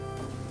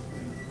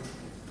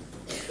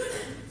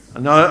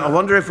And now I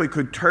wonder if we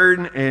could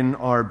turn in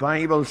our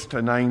Bibles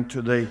tonight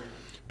to the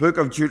book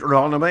of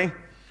Deuteronomy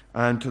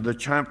and to the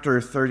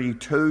chapter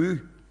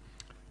 32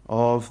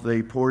 of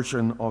the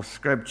portion of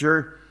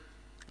Scripture.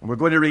 And we're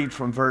going to read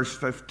from verse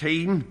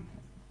 15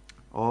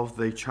 of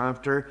the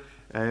chapter.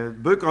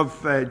 Book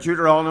of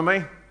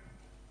Deuteronomy,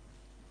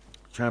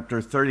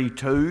 chapter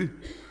 32,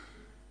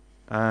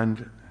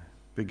 and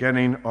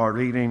beginning our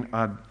reading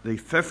at the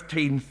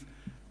 15th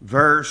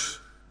verse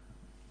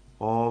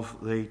of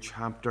the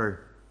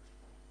chapter.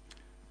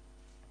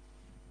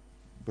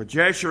 But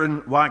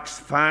Jeshurun waxed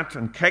fat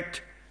and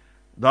kicked.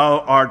 Thou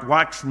art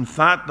waxen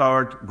fat, thou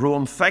art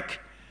grown thick,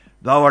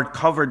 thou art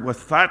covered with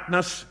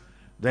fatness.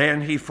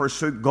 Then he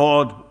forsook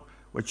God,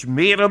 which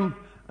made him,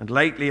 and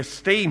lightly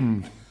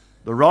esteemed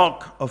the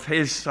rock of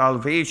his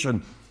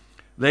salvation.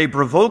 They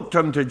provoked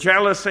him to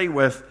jealousy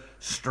with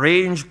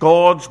strange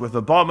gods, with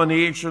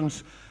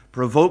abominations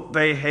provoked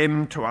they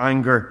him to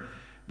anger.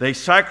 They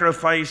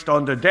sacrificed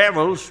unto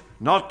devils,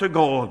 not to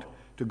God,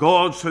 to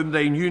gods whom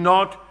they knew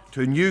not,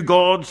 to new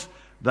gods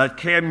that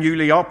came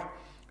newly up,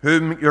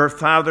 whom your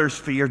fathers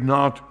feared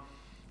not.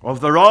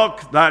 Of the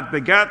rock that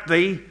begat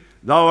thee,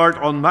 thou art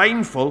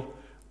unmindful,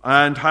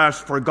 and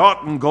hast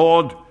forgotten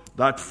God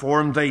that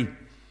formed thee.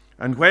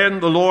 And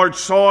when the Lord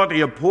saw it, he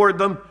abhorred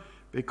them,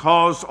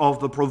 because of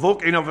the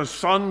provoking of his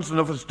sons and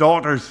of his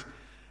daughters.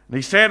 And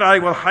he said, I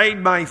will hide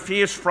my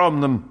face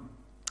from them.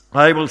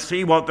 I will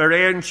see what their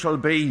end shall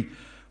be,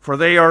 for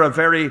they are a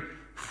very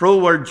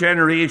froward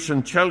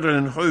generation, children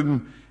in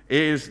whom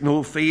is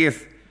no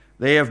faith.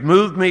 They have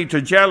moved me to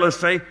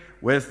jealousy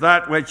with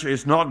that which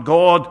is not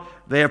God.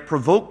 They have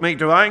provoked me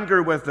to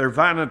anger with their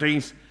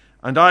vanities,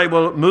 and I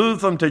will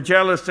move them to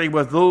jealousy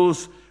with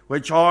those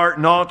which are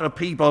not a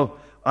people.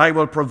 I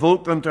will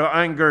provoke them to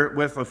anger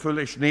with a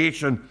foolish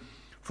nation.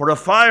 For a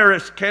fire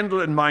is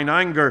kindled in mine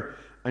anger,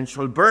 and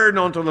shall burn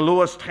unto the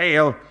lowest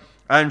hail,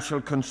 and shall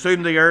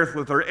consume the earth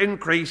with her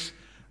increase,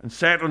 and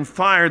set on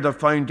fire the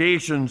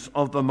foundations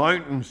of the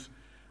mountains.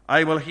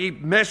 I will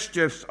heap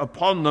mischiefs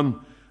upon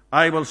them.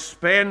 I will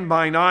spend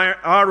mine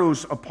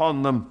arrows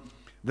upon them.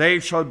 They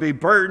shall be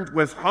burned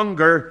with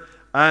hunger,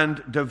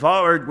 and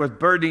devoured with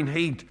burning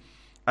heat,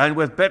 and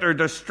with bitter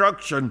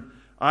destruction.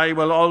 I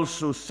will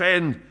also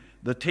send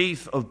the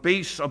teeth of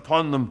beasts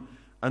upon them,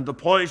 and the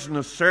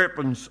poisonous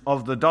serpents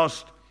of the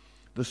dust.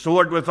 The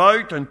sword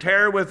without and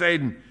terror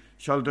within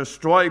shall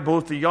destroy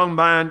both the young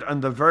man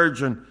and the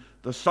virgin,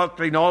 the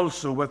suckling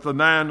also with the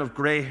man of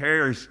grey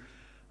hairs.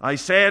 I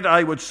said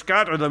I would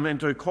scatter them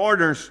into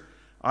corners.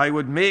 I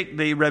would make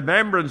the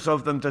remembrance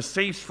of them to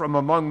cease from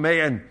among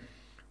men.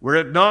 Were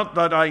it not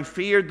that I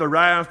feared the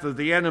wrath of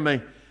the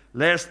enemy,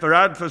 lest their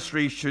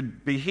adversaries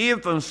should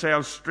behave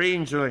themselves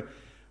strangely,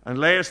 and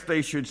lest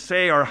they should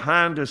say, our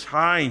hand is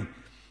high,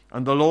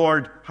 and the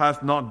Lord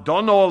hath not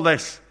done all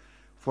this.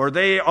 For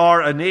they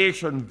are a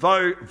nation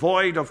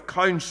void of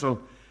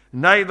counsel,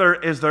 neither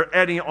is there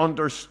any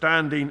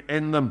understanding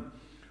in them.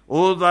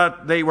 Oh,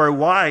 that they were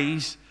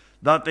wise,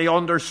 that they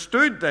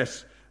understood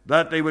this,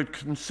 that they would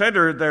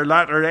consider their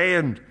latter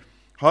end.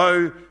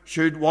 How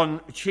should one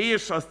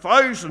chase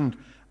 1,000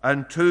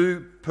 and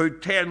two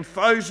put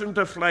 10,000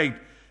 to flight,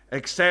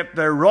 except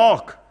their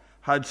rock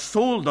had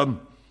sold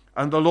them,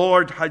 and the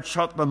Lord had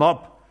shut them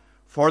up?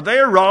 For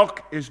their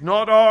rock is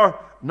not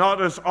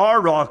as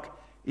our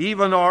rock,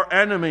 even our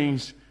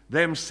enemies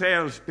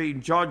themselves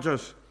being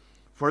judges.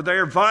 For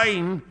their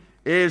vine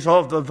is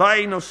of the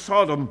vine of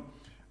Sodom,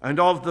 and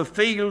of the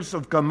fields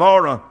of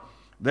Gomorrah.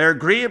 Their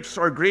grapes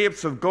are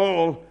grapes of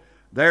gall,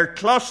 their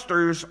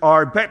clusters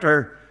are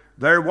bitter,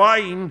 their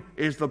wine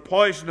is the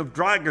poison of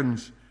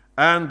dragons,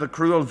 and the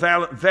cruel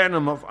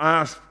venom of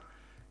asps.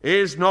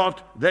 Is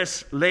not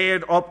this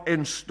laid up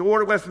in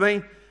store with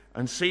me,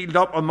 and sealed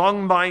up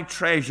among my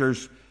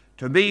treasures?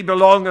 To me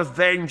belongeth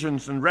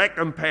vengeance and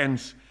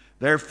recompense.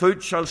 Their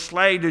foot shall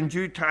slide in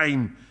due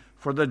time,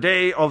 for the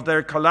day of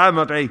their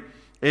calamity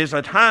is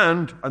at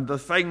hand, and the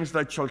things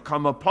that shall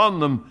come upon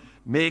them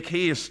make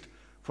haste.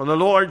 For the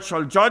Lord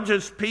shall judge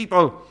his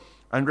people,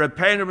 and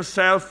repent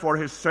himself for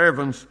his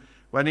servants,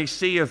 when he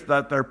seeth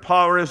that their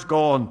power is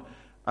gone,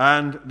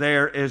 and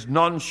there is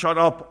none shut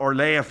up or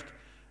left.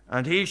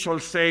 And he shall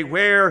say,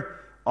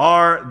 where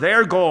are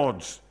their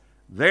gods,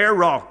 their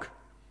rock,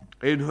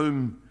 in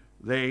whom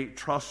they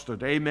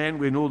trusted? Amen.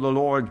 We know the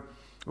Lord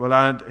will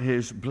add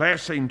his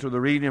blessing to the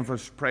reading of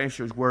his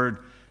precious word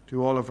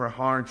to all of our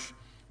hearts.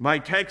 My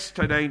text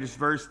tonight is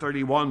verse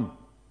 31,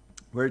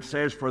 where it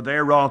says, for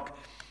their rock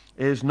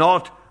is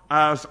not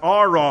as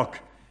our rock,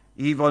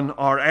 even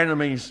our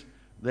enemies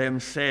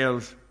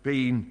themselves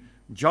being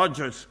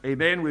judges.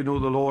 Amen. We know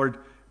the Lord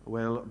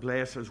will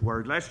bless his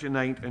word. Let's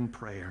unite in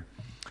prayer.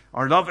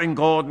 Our loving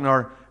God and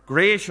our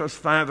gracious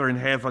Father in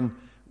heaven,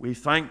 we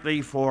thank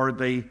thee for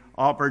the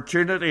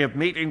opportunity of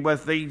meeting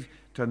with thee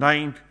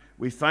tonight.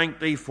 We thank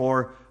thee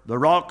for the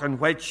rock on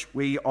which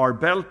we are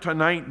built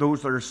tonight,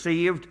 those that are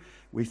saved.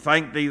 We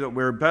thank thee that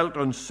we're built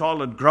on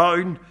solid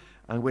ground,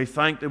 and we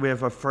thank thee we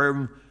have a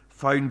firm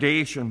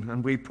foundation.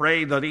 And we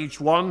pray that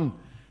each one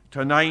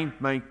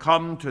tonight might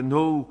come to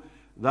know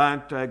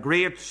that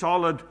great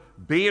solid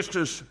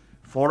basis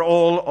for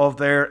all of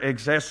their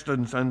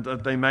existence, and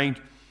that they might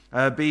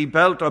be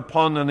built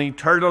upon an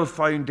eternal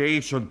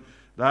foundation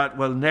that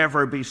will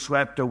never be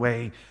swept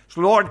away.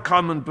 So Lord,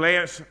 come and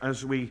bless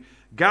as we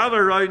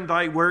gather round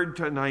thy word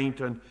tonight,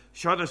 and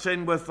shut us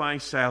in with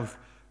thyself.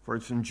 For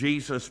it's in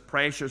Jesus'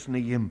 precious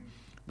name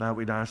that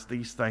we'd ask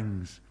these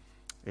things.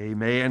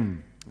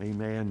 Amen.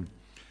 Amen.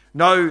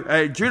 Now,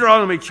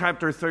 Deuteronomy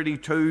chapter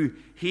 32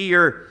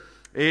 here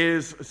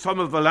is some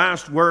of the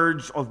last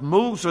words of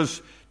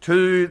Moses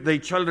to the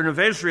children of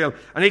Israel.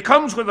 And he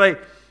comes with a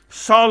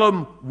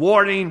solemn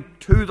warning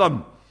to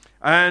them.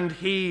 And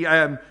he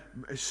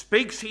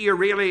speaks here,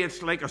 really,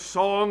 it's like a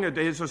song. It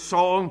is a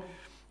song.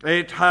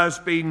 It has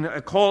been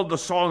called the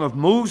Song of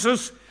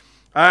Moses.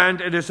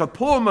 And it is a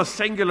poem of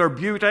singular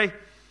beauty.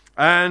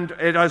 And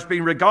it has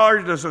been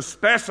regarded as a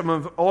specimen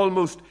of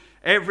almost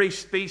every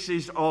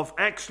species of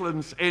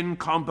excellence in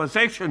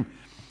composition.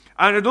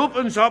 And it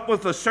opens up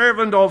with the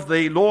servant of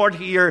the Lord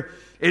here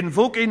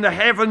invoking the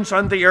heavens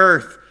and the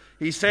earth.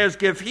 He says,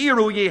 "Give ear,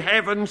 O ye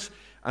heavens,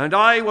 and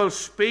I will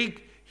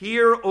speak.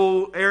 Hear,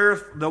 O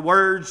earth, the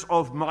words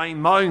of my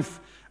mouth."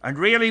 And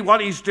really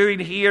what he's doing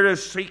here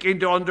is seeking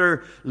to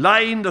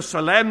underline the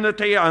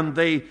solemnity and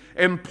the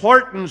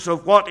importance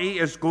of what he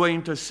is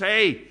going to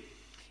say.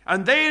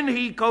 And then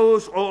he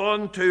goes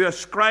on to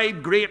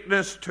ascribe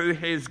greatness to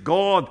his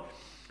God.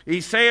 He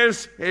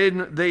says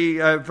in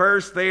the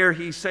verse there,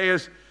 he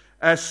says,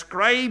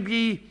 ascribe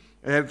ye,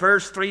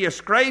 verse 3,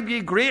 ascribe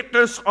ye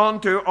greatness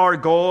unto our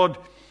God.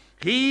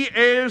 He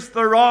is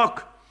the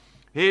rock.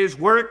 His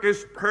work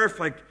is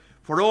perfect,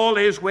 for all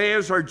his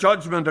ways are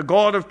judgment, a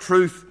God of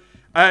truth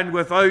and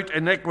without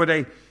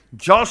iniquity.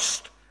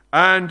 Just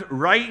and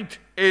right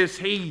is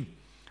he.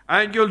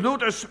 And you'll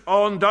notice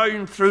on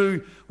down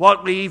through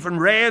what we even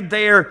read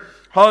there,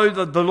 how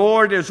that the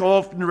Lord is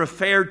often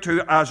referred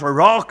to as a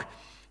rock.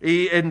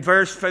 In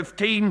verse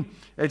 15,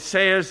 it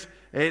says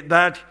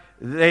that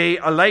they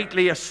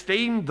lightly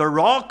esteemed the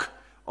rock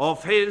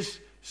of his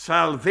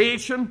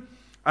salvation.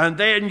 And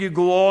then you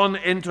go on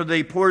into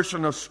the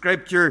portion of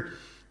Scripture,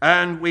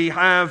 and we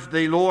have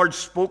the Lord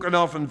spoken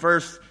of in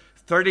verse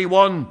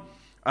 31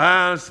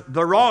 as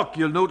the rock.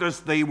 You'll notice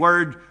the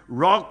word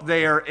rock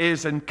there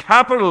is in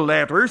capital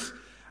letters,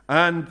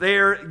 and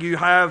there you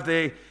have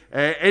the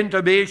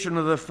intimation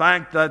of the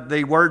fact that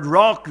the word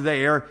rock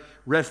there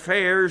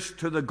refers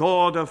to the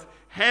God of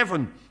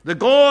heaven, the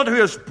God who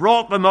has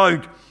brought them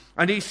out.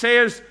 And he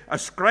says,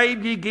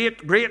 ascribe ye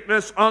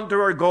greatness unto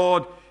our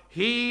God.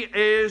 He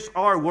is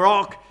our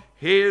rock.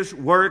 His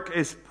work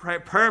is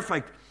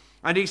perfect.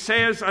 And he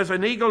says, as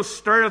an eagle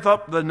stirreth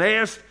up the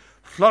nest,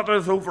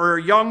 flutteth over her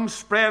young,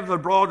 spreadeth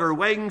abroad her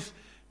wings,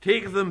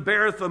 taketh them,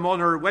 beareth them on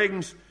her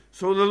wings.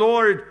 So the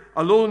Lord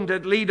alone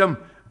did lead him,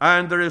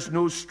 and there is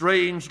no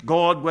strange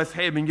God with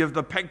him. And you have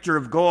the picture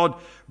of God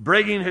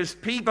bringing his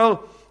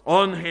people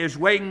on his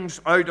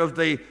wings out of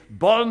the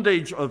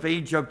bondage of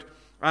Egypt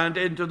and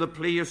into the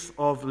place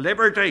of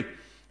liberty.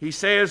 He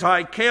says,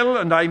 I kill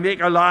and I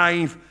make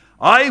alive,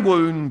 I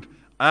wound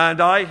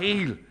and I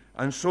heal.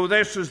 And so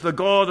this is the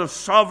God of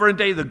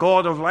sovereignty, the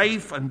God of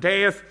life and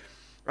death,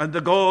 and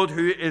the God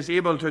who is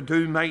able to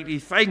do mighty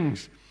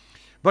things.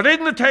 But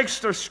in the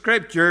text of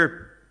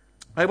Scripture,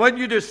 I want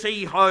you to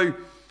see how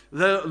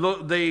the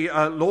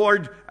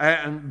Lord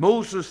and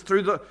Moses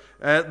through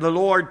the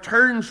Lord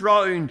turns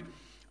round,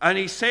 and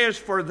he says,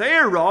 for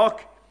their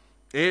rock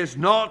is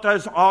not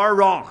as our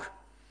rock.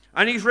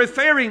 And he's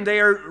referring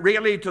there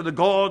really to the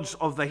gods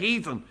of the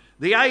heathen,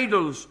 the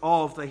idols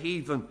of the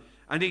heathen.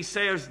 And he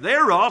says,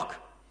 their rock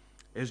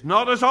is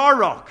not as our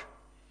rock.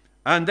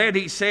 And then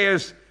he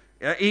says,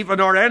 even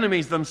our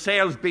enemies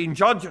themselves being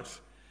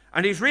judges.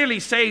 And he's really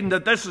saying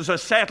that this is a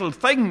settled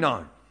thing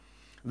now,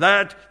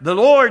 that the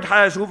Lord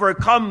has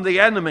overcome the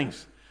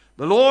enemies.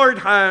 The Lord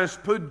has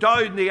put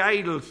down the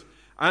idols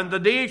and the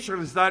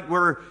nations that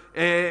were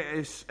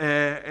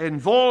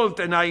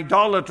involved in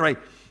idolatry.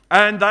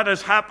 And that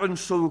has happened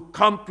so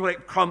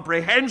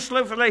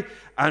comprehensively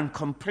and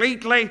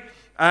completely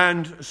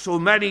and so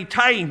many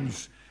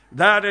times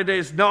that it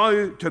is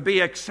now to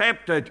be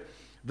accepted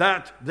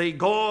that the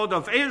God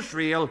of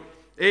Israel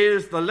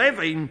is the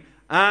living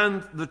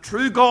and the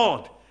true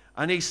God.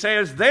 And he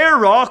says their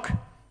rock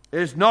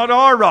is not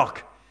our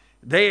rock.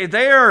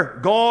 Their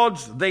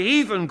gods, the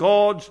heathen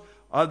gods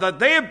that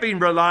they have been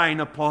relying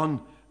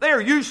upon,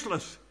 they're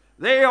useless.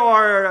 They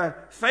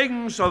are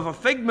things of a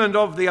figment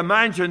of the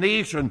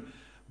imagination.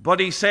 But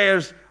he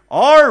says,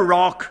 our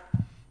rock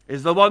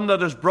is the one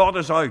that has brought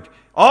us out.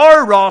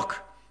 Our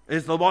rock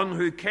is the one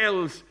who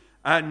kills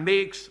and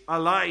makes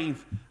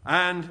alive.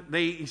 And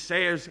he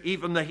says,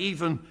 even the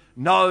heathen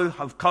now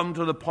have come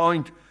to the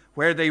point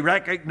where they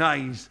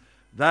recognize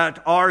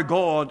that our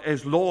God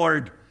is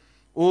Lord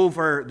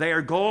over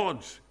their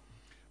gods.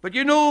 But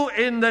you know,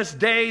 in this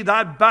day,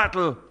 that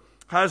battle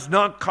has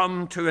not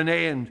come to an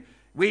end.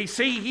 We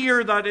see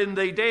here that in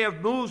the day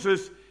of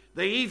Moses,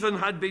 the heathen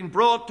had been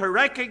brought to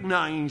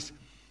recognize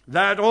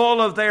that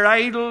all of their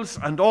idols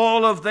and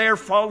all of their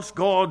false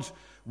gods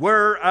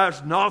were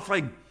as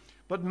nothing.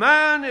 But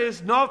man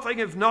is nothing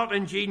if not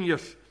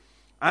ingenious.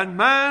 And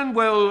man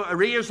will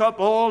raise up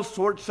all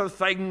sorts of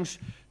things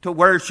to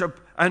worship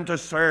and to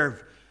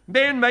serve.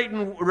 Men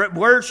mightn't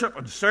worship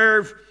and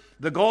serve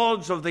the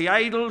gods of the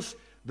idols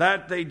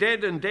that they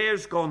did in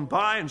days gone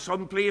by. In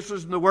some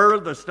places in the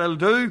world they still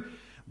do.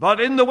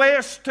 But in the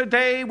West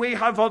today we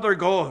have other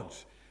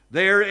gods.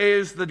 There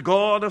is the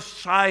god of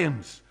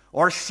science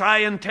or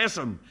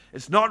scientism.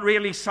 It's not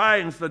really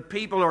science that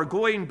people are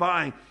going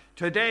by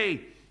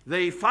today.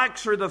 The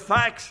facts are the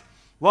facts.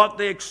 What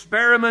the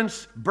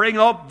experiments bring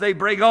up, they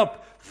bring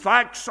up.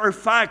 Facts are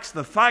facts.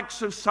 The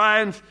facts of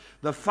science,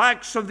 the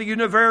facts of the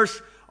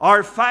universe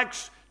are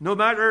facts, no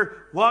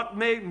matter what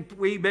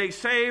we may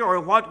say or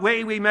what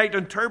way we might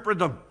interpret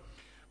them.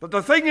 But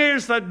the thing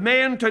is that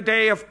men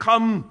today have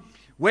come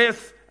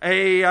with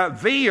a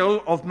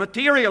veil of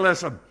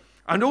materialism.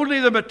 And only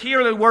the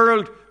material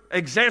world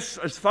exists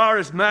as far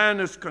as man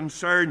is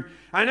concerned.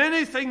 And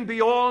anything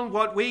beyond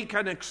what we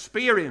can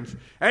experience,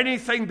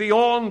 anything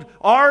beyond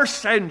our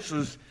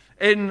senses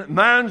in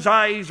man's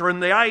eyes or in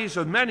the eyes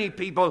of many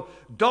people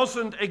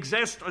doesn't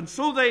exist. And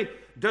so they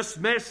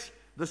dismiss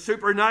the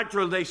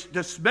supernatural, they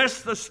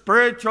dismiss the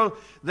spiritual,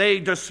 they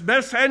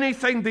dismiss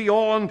anything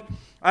beyond.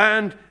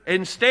 And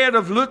instead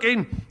of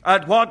looking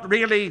at what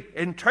really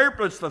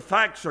interprets the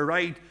facts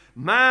aright,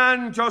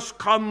 man just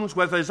comes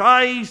with his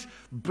eyes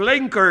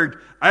blinkered,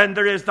 and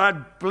there is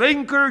that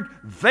blinkered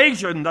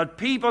vision that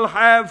people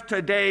have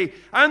today,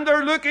 and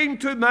they're looking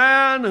to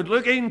man and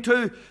looking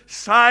to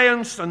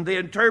science and the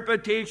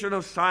interpretation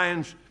of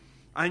science,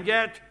 and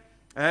yet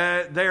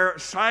their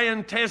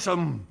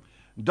scientism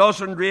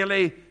doesn't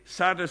really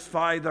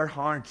satisfy their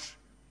hearts.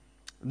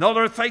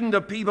 Another thing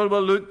that people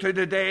will look to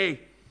today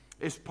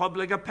is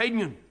public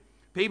opinion.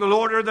 People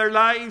order their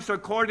lives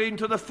according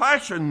to the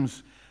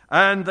fashions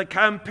and the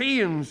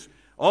campaigns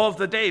of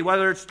the day,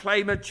 whether it's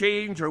climate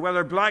change or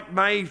whether Black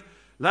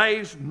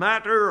Lives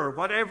Matter or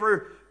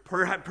whatever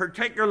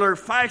particular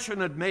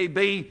fashion it may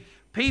be.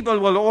 People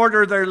will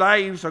order their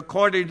lives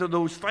according to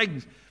those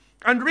things.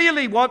 And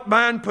really what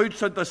man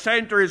puts at the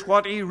center is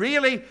what he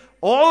really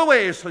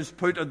always has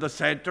put at the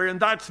center, and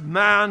that's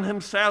man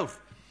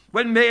himself.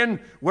 When men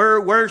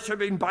were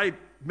worshipping by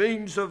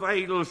means of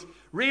idols,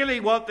 really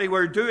what they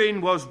were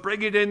doing was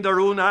bringing in their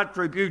own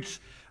attributes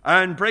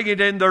and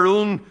bringing in their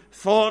own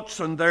thoughts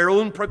and their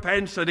own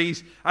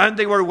propensities, and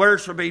they were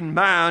worshipping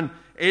man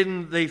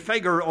in the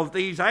figure of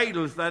these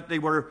idols that they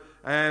were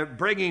that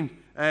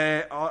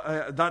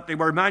they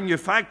were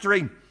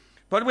manufacturing.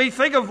 But we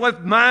think of with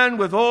man,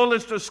 with all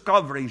his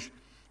discoveries,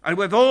 and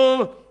with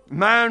all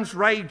man's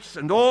rights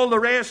and all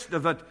the rest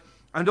of it,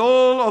 and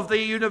all of the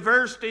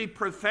university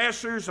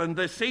professors and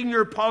the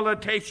senior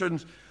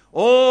politicians,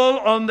 all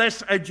on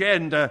this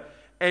agenda,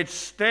 it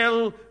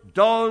still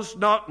does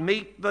not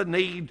meet the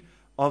need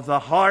of the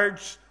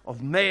hearts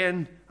of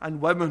men and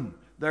women.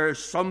 There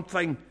is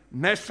something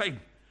missing.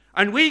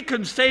 And we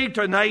can say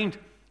tonight,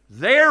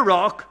 their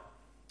rock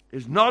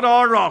is not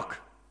our rock.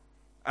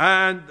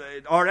 And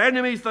our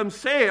enemies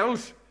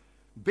themselves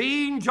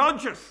being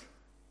judges.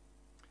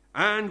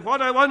 And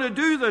what I want to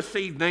do this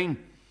evening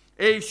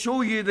is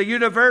show you the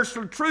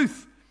universal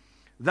truth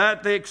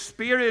that the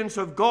experience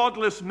of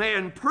godless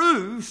men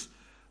proves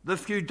the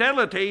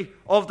futility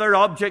of their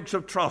objects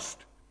of trust.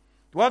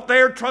 What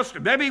they're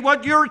trusting, maybe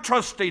what you're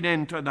trusting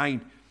in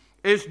tonight,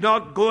 is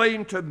not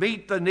going to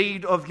meet the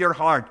need of your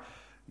heart.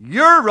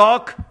 Your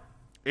rock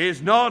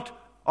is not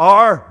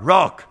our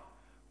rock,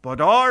 but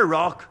our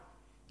rock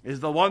is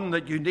the one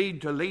that you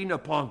need to lean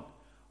upon.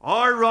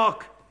 Our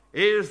rock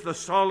is the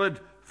solid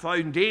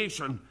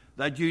foundation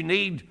that you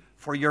need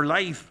for your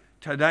life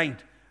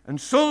tonight. And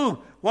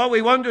so what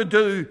we want to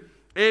do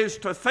is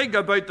to think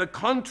about the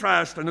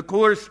contrast. And of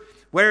course,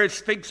 where it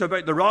speaks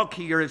about the rock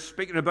here, it's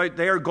speaking about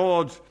their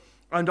gods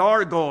and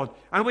our God.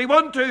 And we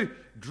want to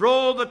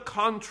draw the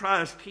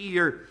contrast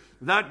here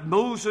that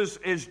Moses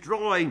is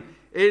drawing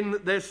in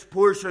this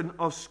portion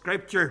of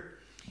Scripture.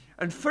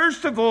 And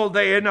first of all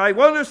then, I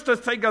want us to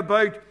think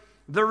about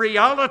the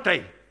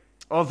reality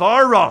of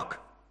our rock.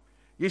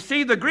 You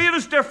see, the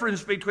greatest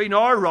difference between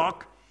our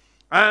rock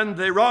and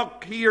the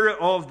rock here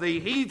of the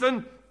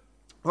heathen,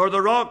 or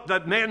the rock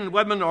that men and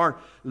women are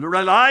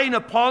relying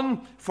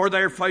upon for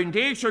their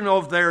foundation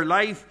of their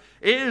life,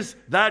 is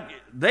that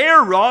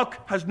their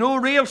rock has no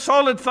real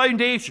solid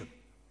foundation.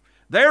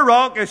 Their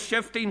rock is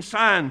shifting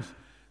sands.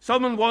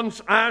 Someone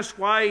once asked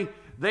why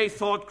they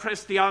thought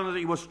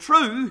Christianity was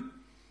true,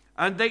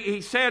 and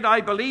he said,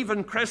 I believe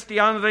in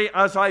Christianity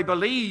as I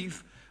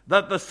believe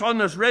that the sun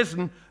has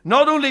risen,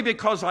 not only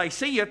because I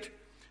see it,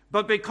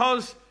 but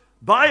because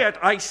by it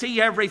I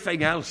see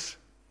everything else.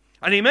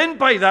 And he meant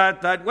by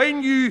that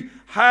when you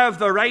have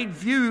the right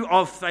view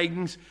of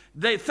things,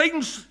 the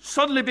things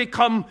suddenly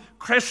become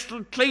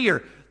crystal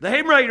clear. The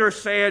hymn writer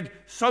said,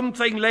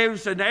 something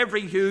lives in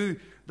every hue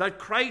that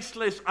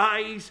Christless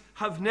eyes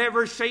have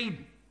never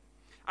seen.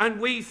 And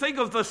we think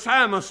of the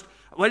psalmist,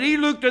 when he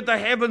looked at the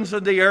heavens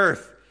and the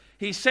earth,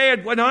 he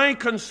said, when I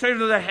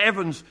consider the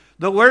heavens,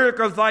 the work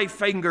of thy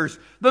fingers,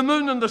 the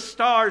moon and the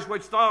stars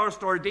which thou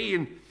hast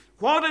ordained,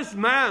 What is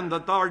man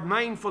that thou art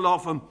mindful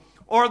of him,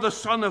 or the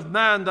Son of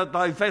Man that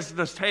thou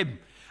visitest him?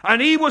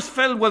 And he was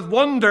filled with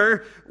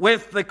wonder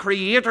with the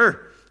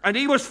Creator. And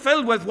he was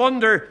filled with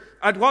wonder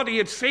at what he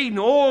had seen,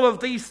 all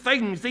of these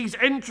things, these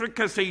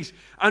intricacies,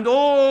 and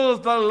all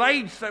of the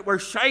lights that were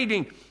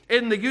shining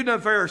in the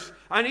universe.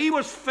 And he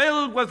was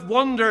filled with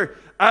wonder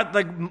at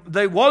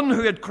the one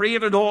who had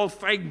created all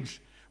things.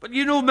 But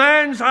you know,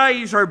 man's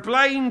eyes are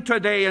blind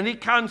today, and he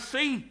can't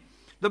see.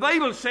 The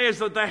Bible says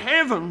that the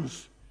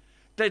heavens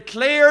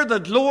declare the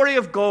glory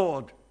of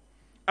God,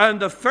 and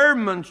the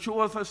firmament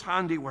showeth his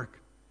handiwork.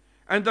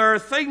 And there are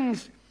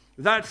things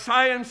that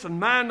science and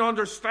man's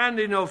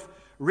understanding of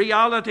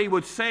reality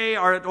would say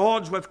are at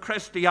odds with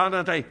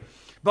Christianity.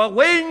 But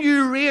when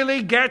you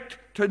really get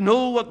to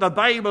know what the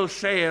Bible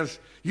says,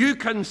 you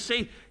can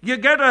see. You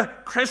get a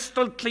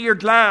crystal clear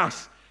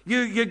glass.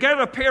 You get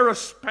a pair of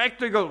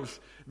spectacles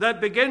that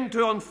begin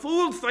to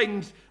unfold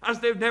things as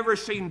they've never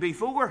seen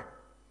before.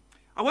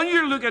 I want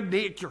you to look at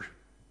nature.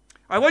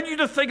 I want you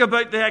to think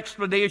about the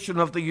explanation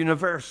of the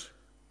universe.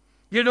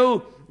 You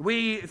know,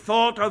 we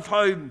thought of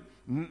how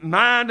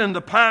man in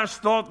the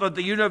past thought that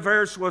the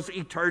universe was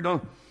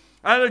eternal.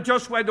 And it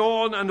just went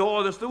on and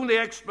on. It's the only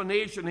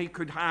explanation he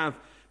could have.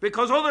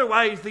 Because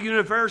otherwise the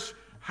universe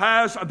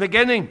has a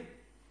beginning.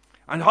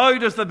 And how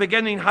does the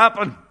beginning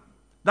happen?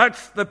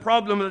 That's the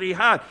problem that he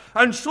had.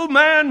 And so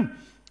man,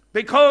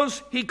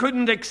 because he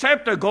couldn't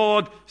accept a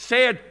God,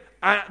 said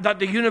that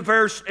the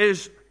universe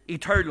is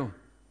eternal.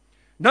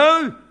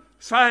 Now,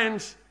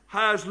 science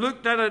has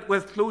looked at it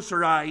with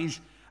closer eyes,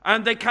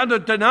 and they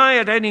cannot deny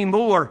it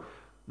anymore.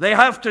 They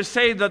have to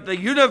say that the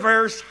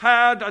universe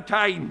had a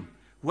time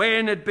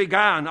when it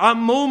began, a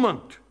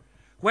moment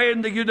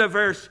when the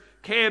universe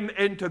came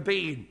into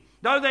being.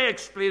 Now they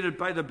explain it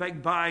by the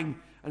Big Bang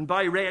and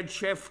by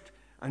redshift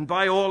and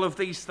by all of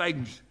these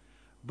things.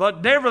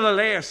 But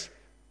nevertheless,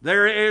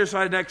 there is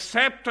an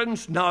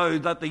acceptance now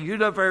that the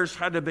universe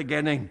had a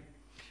beginning.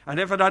 And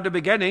if it had a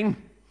beginning,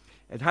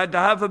 it had to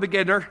have a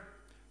beginner.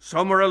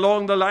 Somewhere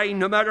along the line,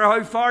 no matter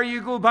how far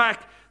you go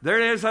back, there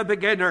is a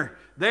beginner.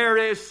 There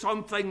is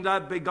something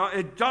that began.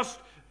 It just,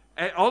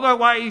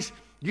 otherwise,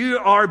 you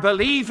are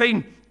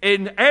believing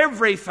in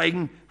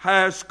everything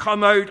has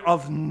come out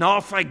of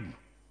nothing.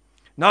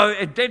 Now,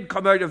 it did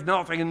come out of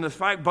nothing in the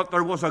fact, but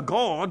there was a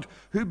God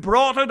who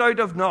brought it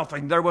out of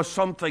nothing. There was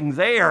something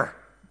there.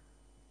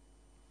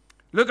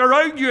 Look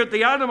around you at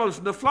the animals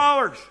and the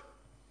flowers.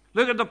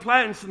 Look at the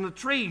plants and the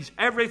trees.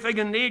 Everything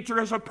in nature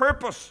has a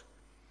purpose.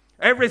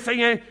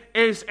 Everything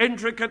is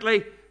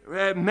intricately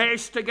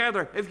meshed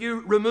together. If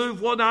you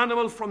remove one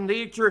animal from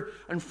nature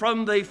and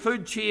from the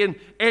food chain,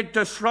 it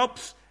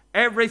disrupts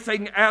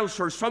everything else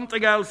or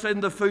something else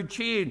in the food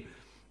chain.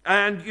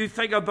 And you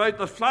think about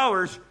the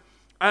flowers,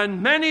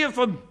 and many of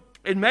them,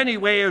 in many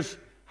ways,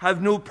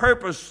 have no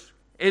purpose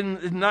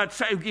in that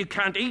sense. You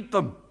can't eat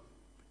them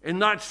in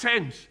that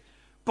sense.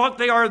 But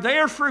they are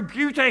there for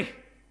beauty.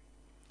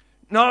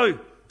 Now,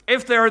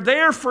 if they're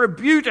there for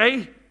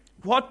beauty,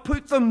 what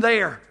put them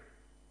there?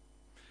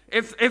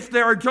 If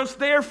they're just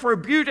there for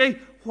beauty,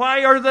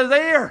 why are they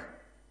there?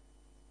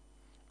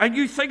 And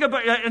you think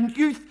about it,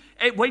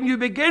 and when you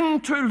begin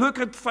to look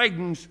at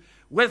things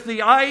with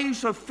the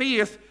eyes of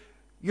faith,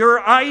 your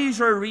eyes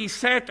are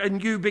reset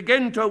and you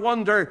begin to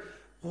wonder,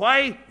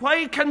 why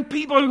can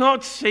people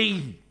not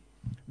see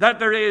that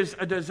there is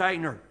a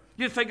designer?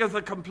 You think of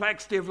the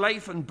complexity of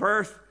life and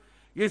birth.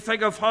 You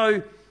think of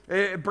how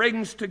it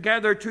brings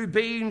together two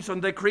beings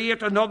and they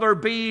create another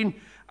being.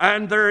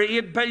 And there are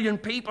 8 billion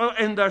people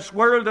in this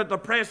world at the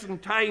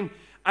present time.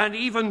 And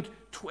even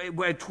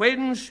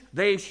twins,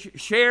 they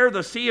share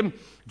the same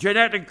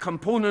genetic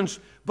components,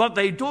 but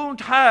they don't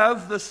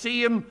have the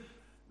same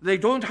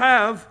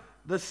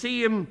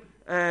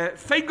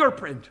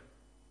fingerprint.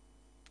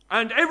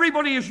 And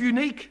everybody is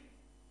unique.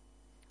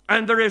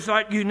 And there is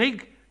that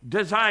unique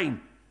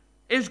design.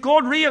 Is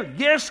God real?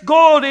 Yes,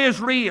 God is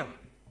real.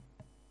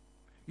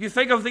 You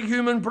think of the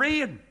human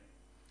brain.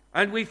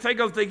 And we think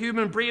of the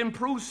human brain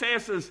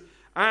processes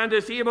and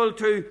is able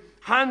to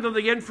handle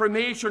the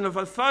information of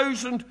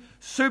 1,000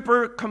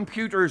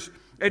 supercomputers.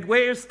 It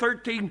weighs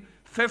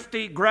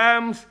 1,350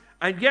 grams,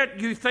 and yet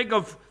you think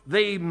of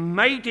the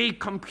mighty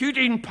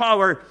computing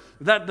power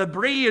that the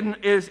brain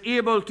is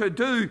able to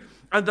do,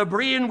 and the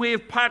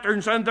brainwave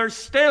patterns, and they're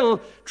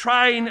still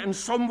trying in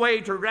some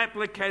way to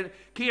replicate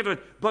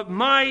it. But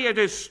it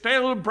is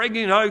still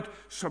bringing out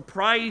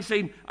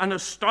surprising and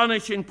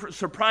astonishing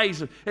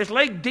surprises. It's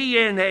like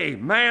DNA.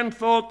 Man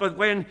thought that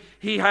when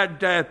he had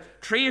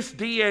traced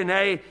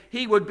DNA,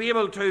 he would be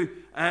able to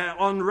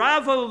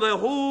unravel the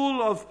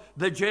whole of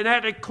the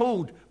genetic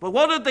code. But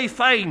what did they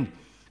find?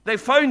 They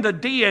found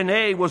that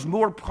DNA was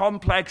more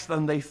complex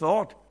than they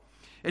thought.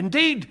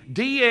 Indeed,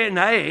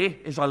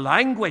 DNA is a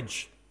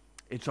language.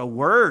 It's a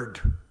word.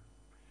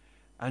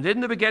 And in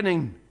the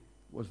beginning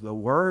was the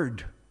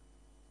Word.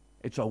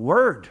 It's a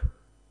word.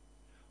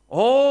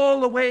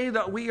 All the way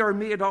that we are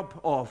made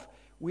up of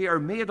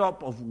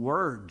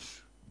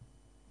words.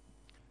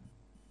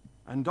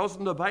 And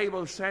doesn't the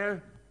Bible say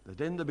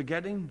that in the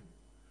beginning,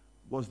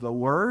 was the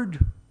Word.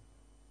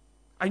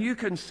 And you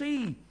can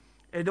see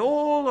in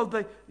all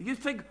of you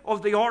think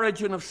of the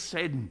origin of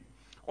sin,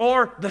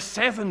 or the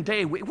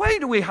 7-day week. Why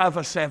do we have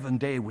a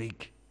 7-day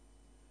week?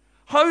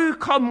 How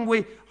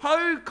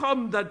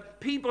come that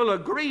people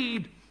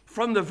agreed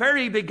from the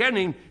very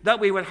beginning that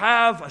we would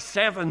have a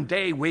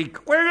 7-day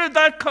week? Where did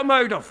that come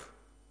out of?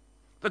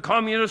 The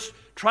communists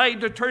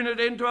tried to turn it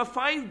into a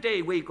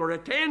 5-day week or a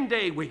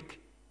 10-day week.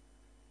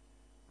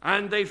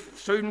 And they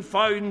soon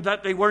found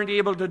that they weren't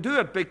able to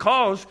do it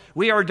because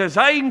we are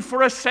designed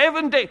for a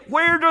 7-day.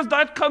 Where does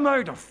that come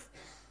out of?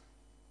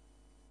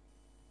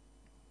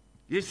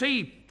 You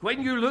see,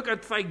 when you look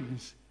at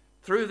things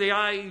through the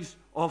eyes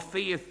of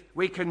faith,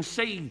 we can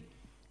see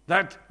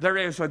that there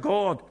is a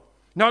God.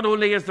 Not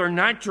only is there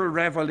natural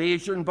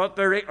revelation, but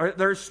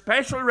there's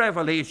special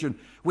revelation.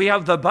 We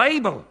have the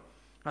Bible,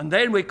 and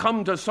then we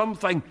come to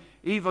something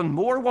even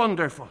more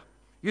wonderful.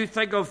 You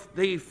think of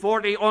the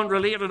 40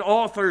 unrelated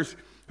authors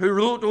who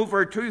wrote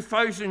over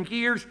 2,000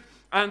 years,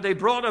 and they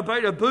brought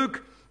about a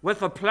book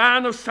with a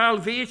plan of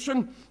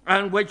salvation,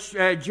 and which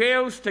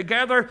gels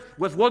together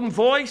with one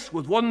voice,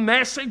 with one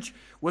message,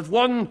 with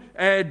one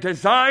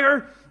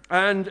desire.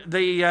 And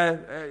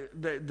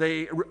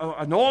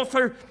an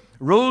author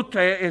wrote,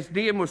 his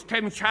name was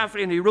Tim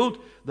Chaffey, and he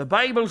wrote, "The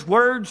Bible's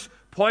words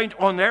point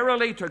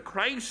unerringly to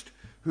Christ,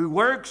 who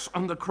works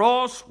on the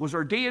cross, was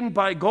ordained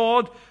by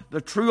God, the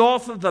true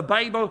author of the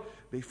Bible,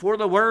 before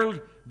the world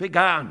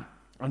began."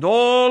 And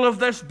all of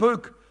this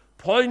book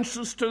points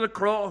us to the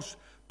cross,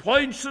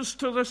 points us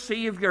to the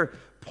Savior,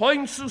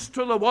 points us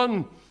to the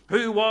one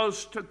who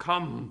was to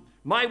come.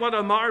 My, what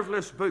a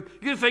marvelous book.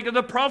 You think of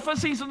the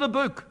prophecies of the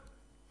book.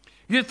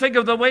 You think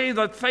of the way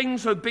that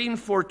things have been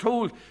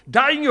foretold.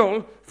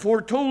 Daniel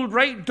foretold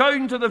right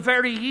down to the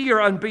very year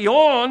and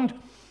beyond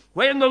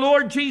when the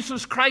Lord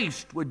Jesus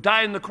Christ would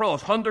die on the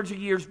cross, hundreds of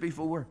years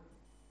before.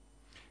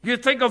 You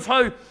think of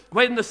how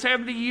when the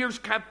 70 years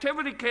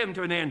captivity came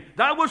to an end,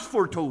 that was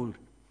foretold.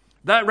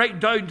 That right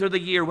down to the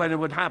year when it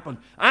would happen.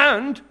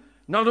 And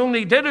not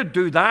only did it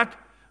do that,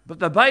 but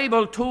the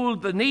Bible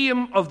told the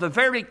name of the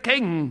very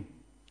king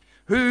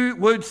who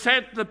would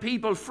set the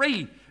people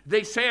free.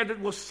 They said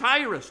it was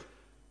Cyrus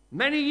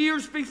many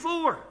years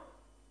before.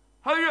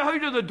 How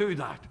do they do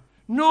that?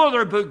 No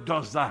other book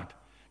does that.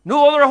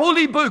 No other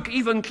holy book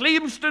even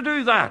claims to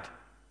do that.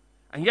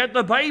 And yet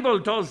the Bible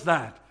does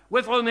that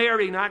with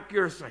unerring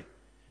accuracy.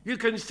 You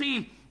can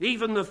see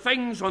even the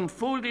things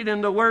unfolding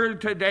in the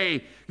world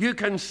today. You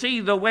can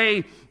see the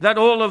way that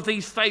all of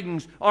these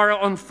things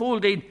are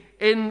unfolding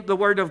in the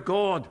Word of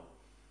God.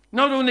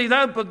 Not only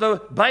that, but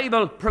the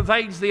Bible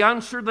provides the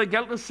answer to the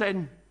guilt of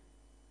sin.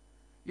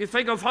 You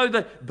think of how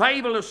the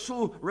Bible is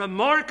so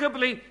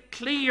remarkably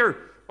clear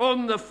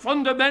on the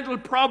fundamental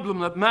problem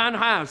that man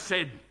has,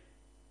 sin.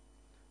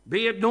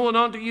 "Be it known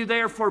unto you,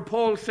 therefore,"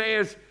 Paul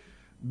says,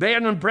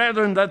 "men and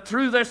brethren, that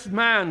through this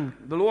man,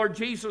 the Lord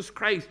Jesus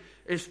Christ,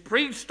 is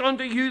preached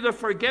unto you the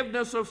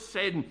forgiveness of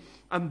sin,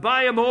 and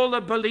by him all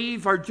that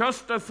believe are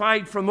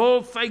justified from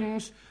all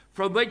things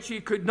from which ye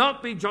could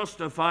not be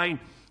justified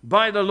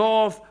by the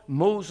law of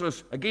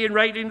Moses." Again,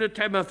 writing to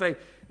Timothy,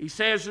 he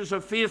says there's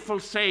a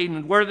faithful saying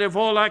and worthy of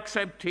all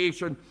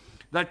acceptation,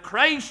 that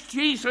Christ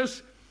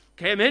Jesus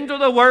came into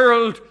the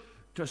world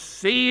to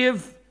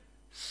save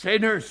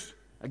sinners.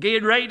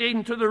 Again,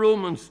 writing to the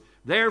Romans,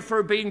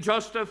 "Therefore, being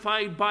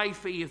justified by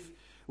faith,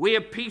 we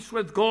have peace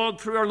with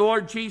God through our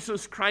Lord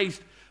Jesus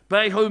Christ,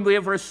 by whom we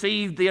have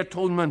received the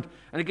atonement."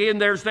 And again,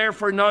 "There's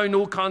therefore now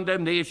no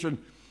condemnation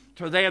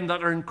to them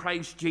that are in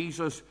Christ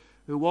Jesus,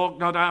 who walk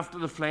not after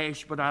the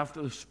flesh, but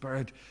after the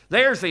Spirit."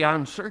 There's the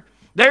answer.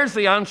 There's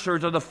the answer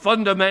to the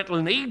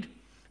fundamental need.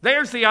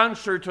 There's the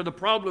answer to the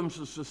problems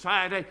of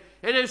society.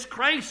 It is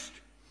Christ.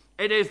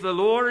 It is the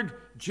Lord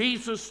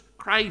Jesus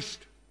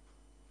Christ.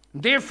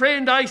 Dear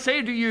friend, I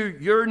say to you,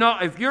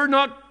 if you're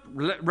not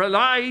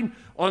relying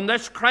on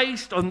this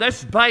Christ, on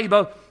this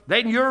Bible,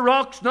 then your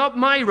rock's not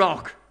my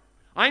rock.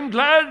 I'm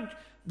glad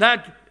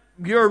that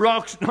your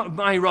rock's not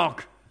my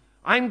rock.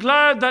 I'm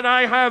glad that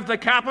I have the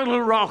capital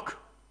rock,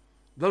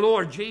 the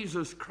Lord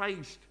Jesus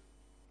Christ.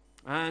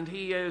 And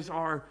he is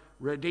our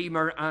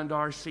Redeemer and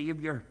our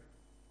Savior.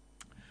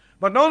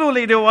 But not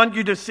only do I want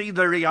you to see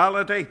the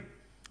reality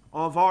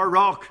of our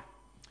rock,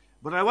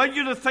 but I want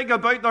you to think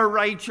about the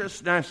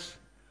righteousness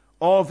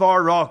of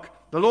our rock.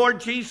 The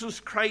Lord Jesus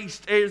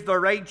Christ is the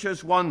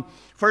righteous one.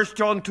 1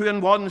 John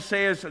 2:1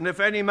 says, "And if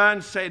any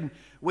man sin,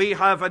 we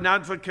have an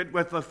advocate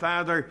with the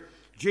Father,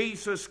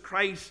 Jesus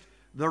Christ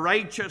the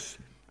righteous."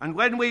 And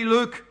when we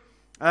look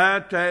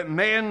at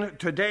men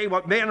today,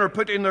 what men are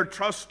putting their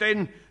trust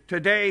in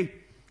today,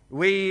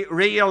 we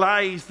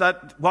realize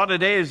that what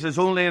it is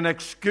only an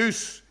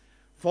excuse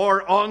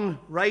for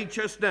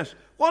unrighteousness.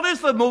 What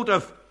is the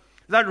motive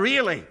that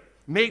really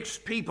makes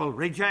people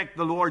reject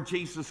the Lord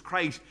Jesus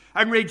Christ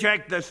and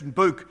reject this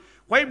book?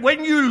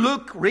 When you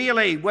look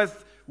really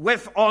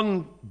with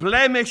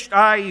unblemished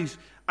eyes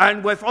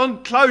and with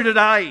unclouded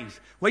eyes,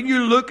 when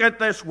you look at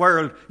this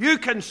world, you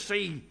can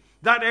see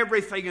that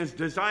everything is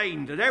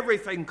designed and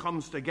everything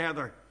comes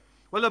together.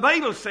 Well, the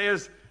Bible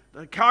says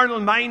The carnal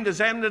mind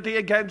is enmity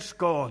against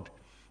God,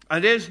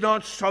 and is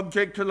not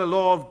subject to the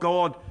law of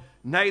God,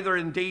 neither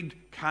indeed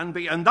can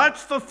be. And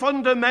that's the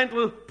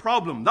fundamental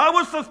problem. That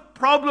was the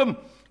problem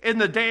in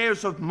the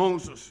days of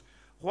Moses.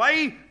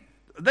 Why?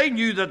 They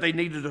knew that they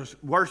needed to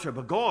worship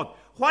a God.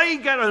 Why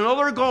get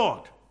another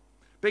God?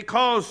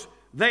 Because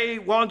they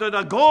wanted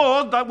a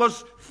God that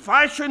was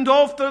fashioned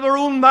after their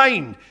own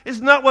mind.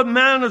 Isn't that what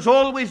man has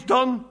always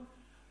done?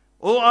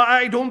 Oh,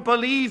 I don't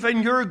believe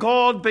in your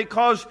God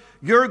because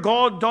your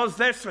God does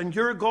this and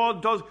your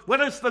God does...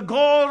 Well, it's the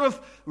God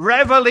of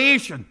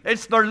revelation.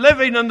 It's the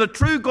living and the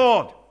true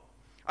God.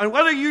 And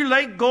whether you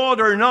like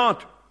God or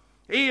not,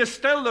 he is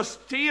still the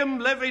same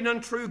living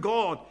and true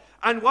God.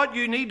 And what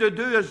you need to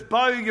do is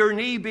bow your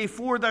knee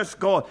before this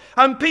God.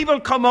 And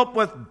people come up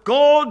with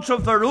gods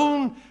of their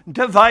own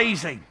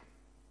devising.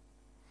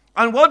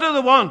 And what do they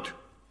want?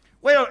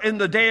 Well, in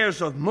the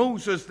days of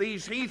Moses,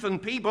 these heathen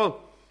people,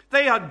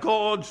 they had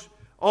gods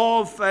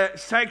of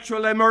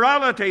sexual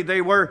immorality.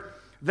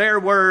 There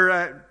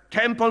were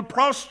temple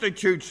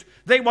prostitutes.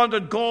 They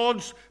wanted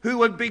gods who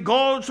would be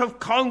gods of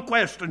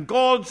conquest and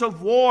gods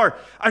of war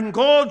and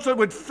gods that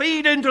would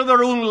feed into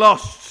their own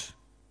lusts.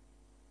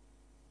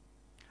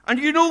 And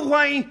you know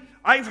why?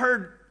 I've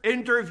heard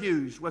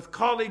interviews with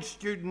college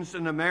students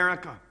in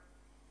America,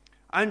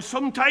 and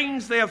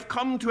sometimes they have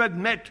come to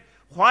admit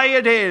why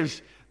it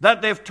is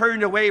that they've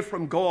turned away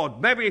from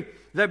God. Maybe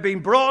they've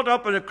been brought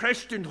up in a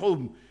Christian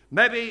home.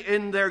 Maybe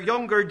in their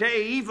younger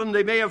day, even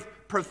they may have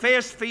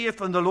professed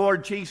faith in the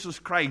Lord Jesus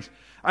Christ.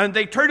 And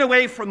they turn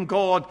away from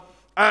God,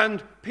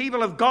 and people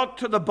have got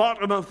to the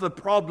bottom of the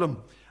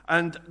problem.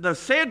 And they've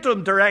said to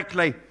them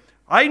directly,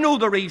 I know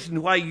the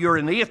reason why you're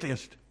an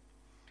atheist.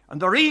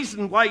 And the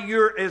reason why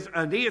you're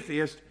an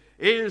atheist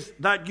is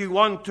that you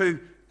want to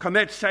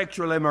commit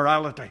sexual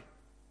immorality.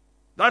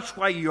 That's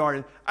why you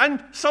are.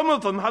 And some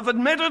of them have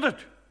admitted it.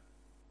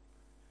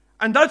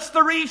 And that's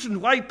the reason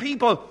why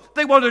people,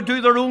 they want to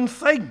do their own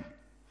thing.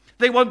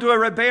 They want to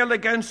rebel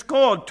against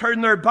God,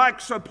 turn their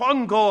backs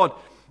upon God,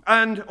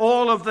 and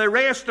all of the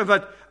rest of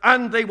it.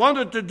 And they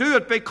wanted to do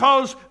it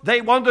because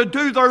they want to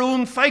do their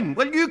own thing.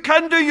 Well, you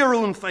can do your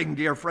own thing,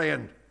 dear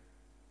friend.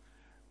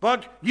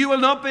 But you will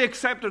not be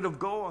accepted of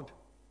God.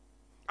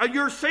 And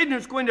your sin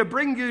is going to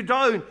bring you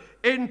down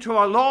into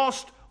a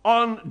lost,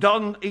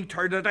 undone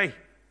eternity.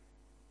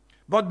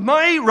 But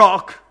my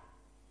rock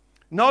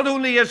not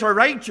only is a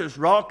righteous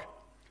rock,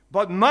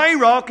 but my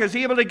rock is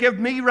able to give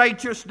me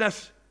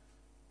righteousness.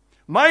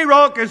 My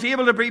rock is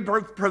able to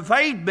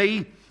provide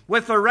me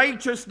with the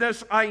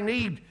righteousness I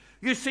need.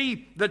 You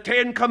see, the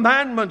 10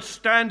 Commandments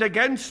stand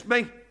against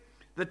me.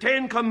 The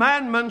 10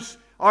 Commandments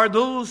are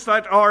those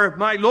that are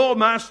my law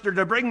master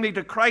to bring me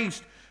to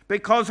Christ,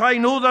 because I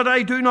know that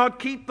I do not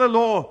keep the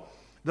law.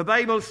 The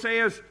Bible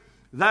says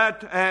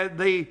that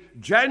the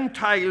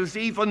Gentiles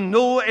even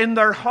know in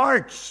their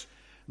hearts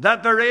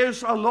that there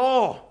is a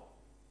law.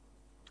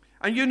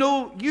 And you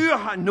know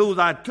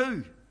that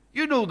too.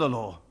 You know the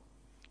law.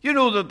 You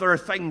know that there are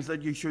things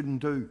that you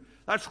shouldn't do.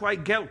 That's why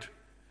guilt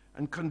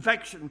and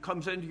conviction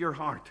comes into your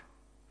heart.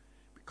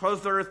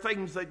 Because there are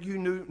things that you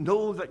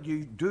know that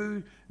you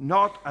do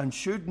not and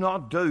should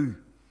not do.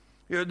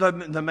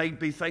 There might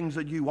be things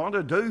that you want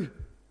to do.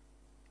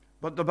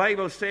 But the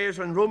Bible says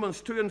in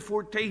Romans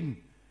 2:14,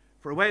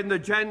 for when the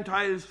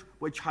Gentiles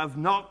which have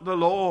not the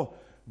law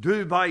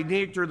do by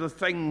nature the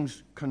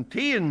things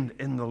contained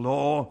in the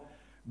law,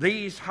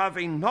 these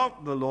having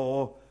not the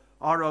law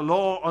are a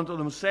law unto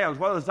themselves.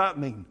 What does that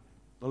mean?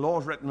 The law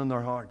is written in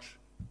their hearts.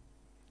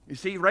 You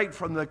see, right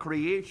from the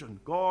creation,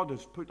 God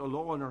has put a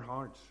law in our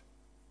hearts.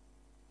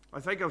 I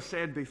think I've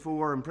said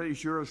before, I'm pretty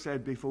sure I've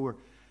said before,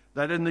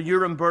 that in the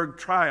Nuremberg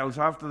trials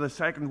after the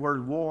Second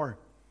World War,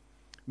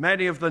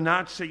 many of the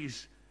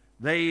Nazis,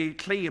 they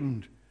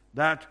claimed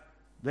that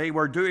they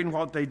were doing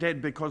what they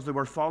did because they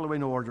were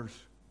following orders.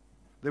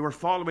 They were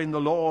following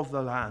the law of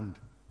the land.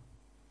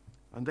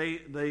 And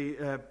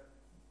the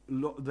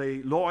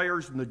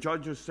lawyers and the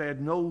judges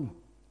said, no,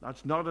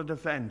 that's not a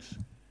defense.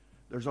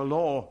 There's a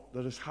law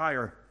that is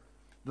higher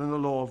than the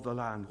law of the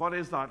land. What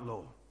is that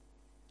law?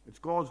 It's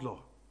God's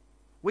law.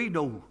 We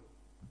know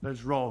that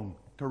it's wrong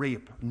to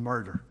rape and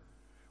murder.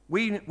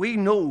 We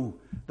know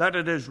that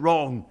it is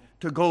wrong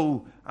to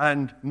go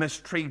and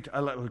mistreat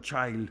a little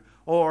child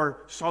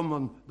or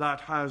someone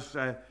that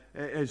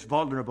is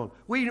vulnerable.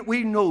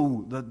 We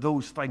know that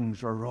those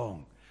things are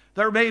wrong.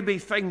 There may be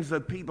things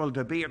that people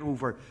debate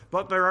over,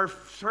 but there are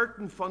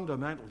certain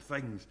fundamental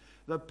things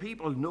that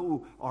people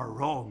know are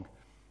wrong.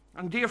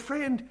 And dear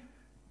friend,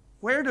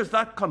 where does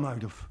that come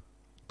out of?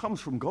 It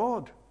comes from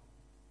God.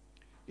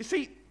 You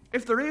see,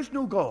 if there is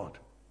no God,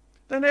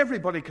 then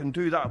everybody can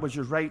do that which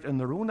is right in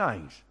their own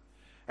eyes.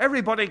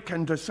 Everybody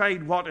can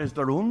decide what is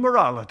their own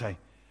morality.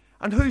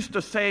 And who's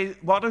to say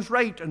what is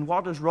right and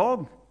what is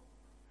wrong?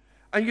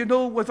 And you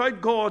know, without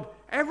God,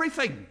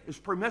 everything is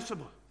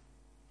permissible.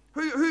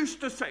 Who's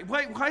to say?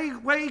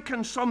 Why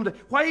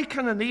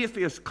can an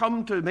atheist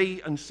come to me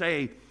and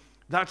say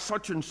that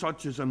such and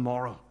such is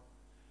immoral?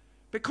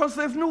 Because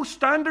they've no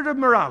standard of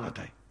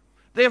morality.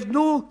 They have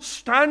no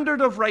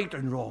standard of right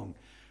and wrong.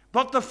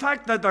 But the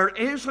fact that there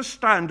is a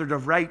standard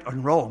of right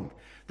and wrong,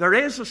 there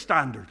is a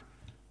standard,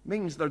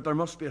 means that there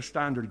must be a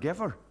standard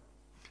giver.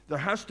 There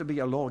has to be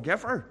a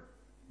lawgiver.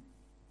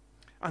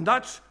 And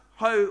that's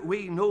how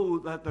we know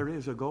that there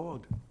is a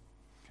God.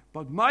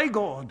 But my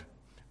God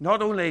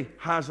not only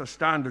has a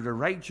standard of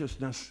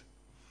righteousness,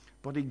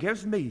 but he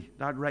gives me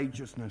that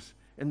righteousness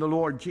in the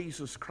Lord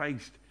Jesus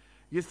Christ.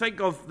 You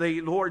think of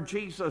the Lord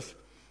Jesus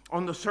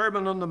on the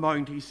Sermon on the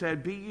Mount. He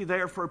said, "Be ye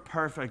therefore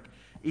perfect,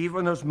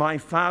 even as my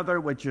Father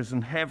which is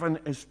in heaven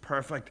is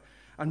perfect."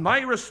 And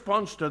my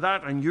response to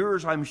that, and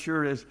yours I'm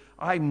sure, is,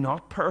 I'm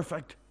not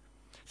perfect.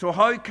 So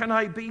how can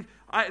I be?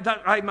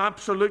 I'm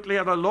absolutely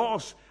at a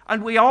loss.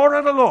 And we are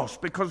at a loss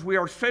because we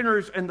are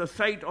sinners in the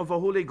sight of a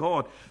holy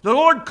God. The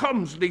Lord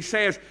comes and he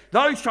says,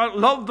 "Thou shalt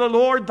love the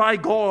Lord thy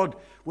God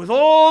with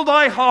all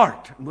thy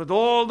heart, and with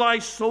all thy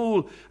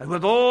soul, and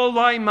with all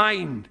thy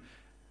mind,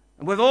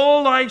 and with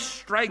all thy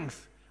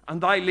strength,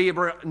 and thy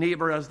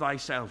neighbor as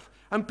thyself."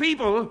 And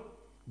people,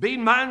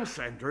 being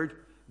man-centered,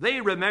 they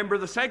remember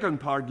the second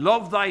part,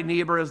 love thy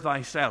neighbor as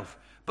thyself.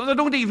 But they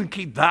don't even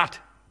keep that.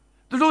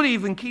 They don't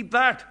even keep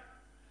that.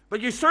 But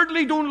you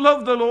certainly don't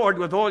love the Lord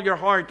with all your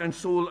heart and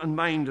soul and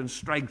mind and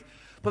strength.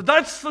 But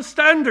that's the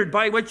standard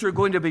by which you're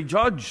going to be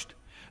judged.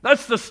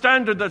 That's the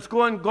standard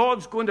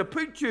God's going to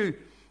put you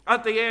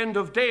at the end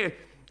of day.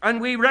 And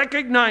we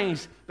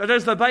recognize that,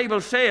 as the Bible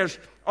says,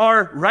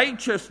 our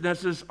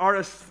righteousnesses are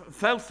as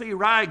filthy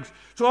rags.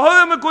 So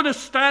how am I going to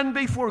stand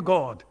before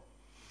God?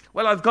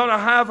 Well, I've got to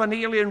have an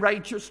alien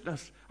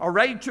righteousness, a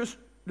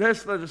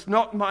righteousness that is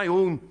not my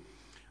own.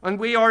 And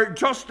we are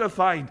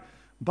justified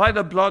by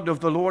the blood of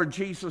the Lord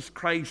Jesus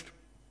Christ.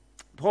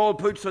 Paul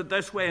puts it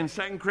this way in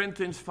 2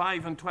 Corinthians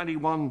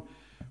 5:21.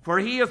 "For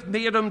he hath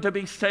made him to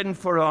be sin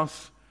for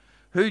us,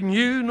 who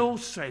knew no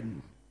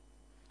sin,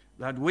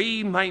 that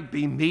we might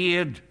be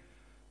made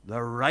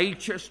the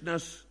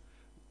righteousness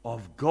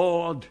of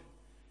God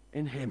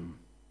in him."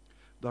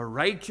 The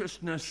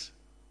righteousness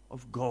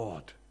of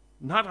God.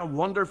 Isn't that a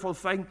wonderful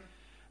thing?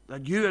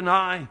 That you and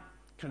I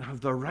can have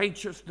the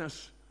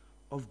righteousness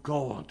of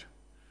God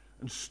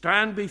and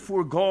stand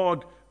before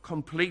God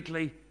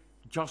completely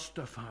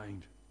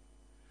justified.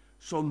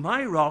 So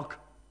my rock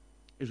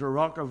is a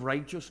rock of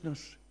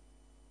righteousness.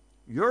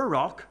 Your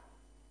rock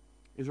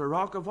is a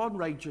rock of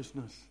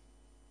unrighteousness,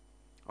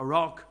 a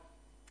rock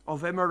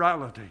of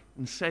immorality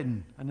and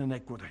sin and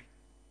iniquity.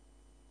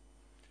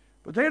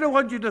 But then I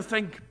want you to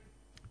think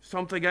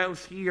something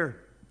else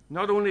here.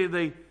 Not only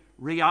the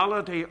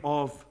reality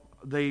of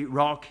the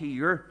rock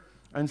here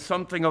and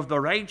something of the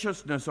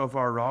righteousness of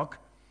our rock,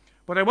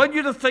 but I want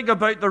you to think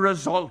about the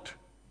result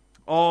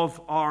of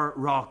our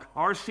rock.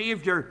 Our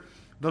Savior,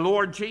 the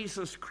Lord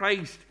Jesus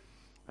Christ,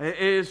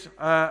 is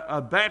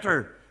a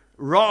better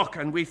rock,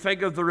 and we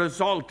think of the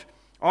result.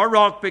 Our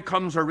rock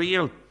becomes a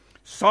real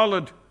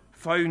solid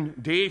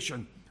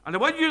foundation. And I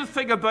want you to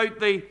think about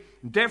the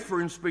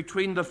difference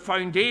between the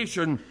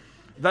foundation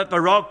that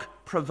the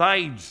rock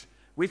provides.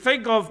 We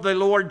think of the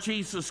Lord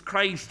Jesus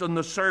Christ on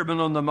the Sermon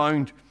on the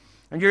Mount,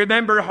 and you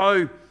remember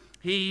how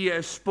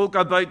he spoke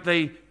about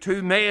the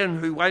two men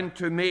who went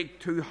to make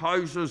two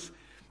houses,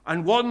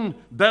 and one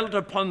built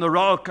upon the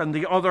rock and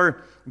the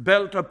other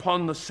built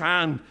upon the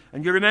sand.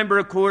 And you remember,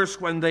 of course,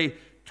 when the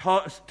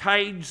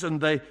tides and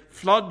the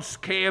floods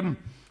came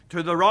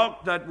to the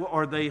rock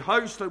or the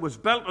house that was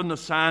built on the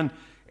sand,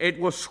 it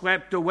was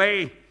swept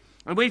away.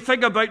 And we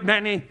think about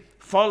many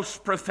false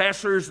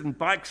professors and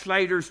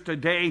backsliders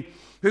today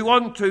who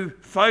want to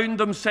found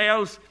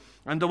themselves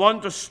and they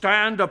want to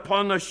stand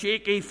upon a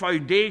shaky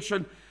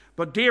foundation.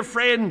 But dear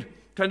friend,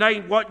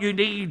 tonight what you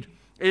need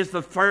is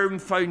the firm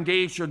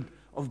foundation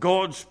of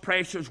God's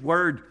precious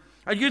word.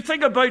 And you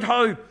think about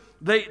how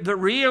the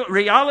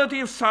reality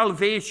of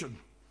salvation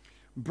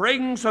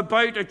brings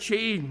about a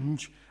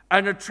change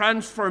and a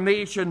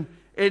transformation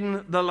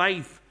in the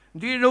life.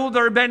 Do you know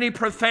there are many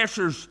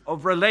professors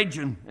of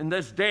religion in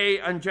this day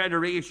and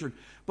generation?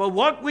 But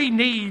what we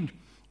need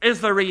is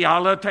the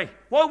reality.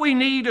 What we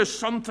need is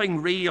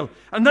something real.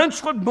 And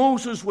that's what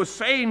Moses was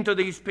saying to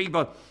these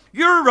people.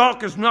 Your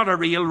rock is not a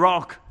real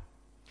rock.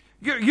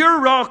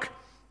 Your rock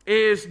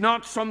is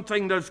not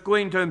something that's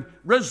going to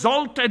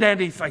result in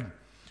anything.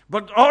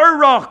 But our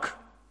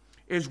rock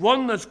is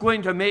one that's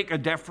going to make a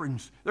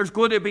difference. There's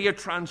going to be a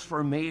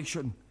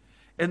transformation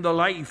in the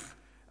life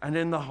and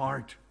in the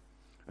heart.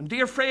 And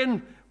dear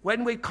friend,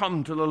 when we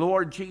come to the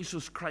Lord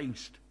Jesus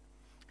Christ,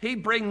 he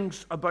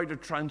brings about a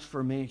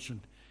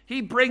transformation.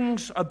 He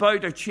brings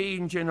about a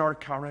change in our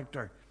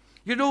character.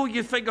 You know,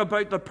 you think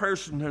about the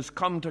person who has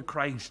come to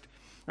Christ,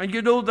 and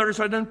you know there's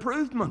an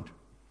improvement.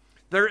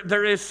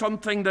 There is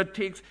something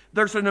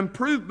there's an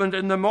improvement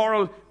in the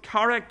moral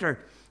character.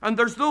 And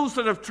there's those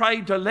that have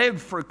tried to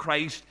live for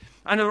Christ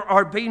and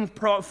are being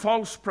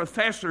false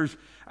professors,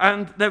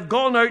 and they've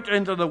gone out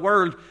into the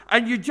world.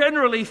 And you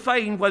generally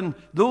find when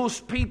those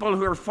people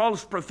who are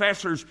false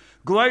professors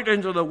go out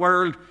into the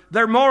world,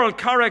 their moral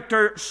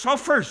character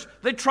suffers.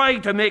 They try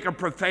to make a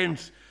profession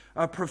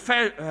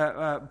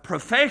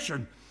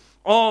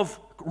of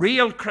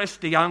real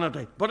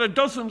Christianity, but it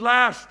doesn't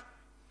last.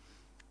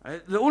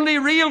 The only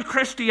real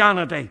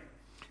Christianity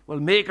will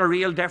make a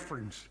real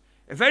difference.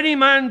 If any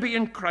man be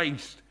in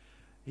Christ,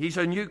 he's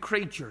a new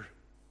creature.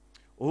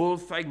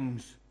 Old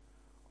things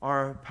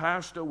are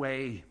passed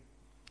away,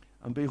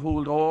 and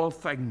behold, all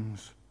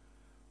things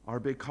are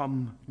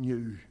become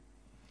new.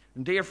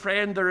 And dear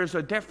friend, there is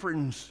a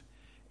difference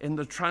in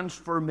the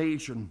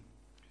transformation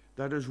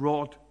that is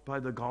wrought by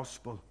the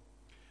gospel.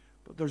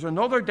 But there's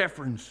another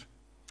difference.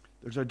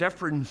 There's a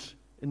difference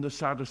in the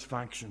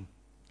satisfaction.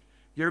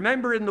 You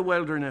remember in the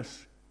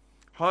wilderness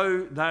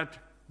how that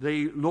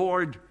the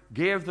Lord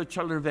gave the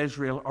children of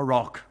Israel a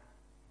rock.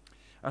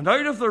 And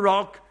out of the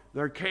rock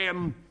there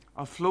came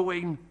a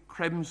flowing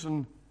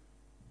crimson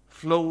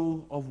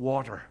flow of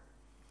water.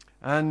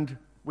 And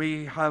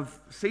we have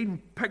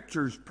seen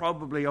pictures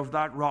probably of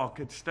that rock.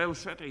 It's still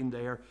sitting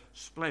there,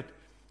 split.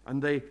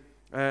 And the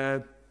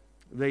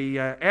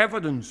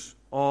evidence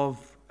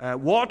of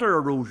water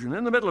erosion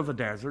in the middle of a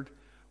desert,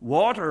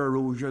 water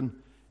erosion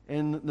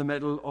in the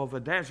middle of a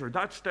desert,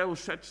 that still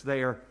sits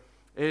there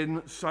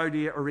in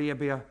Saudi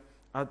Arabia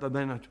at the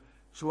minute.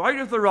 So out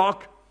of the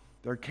rock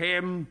there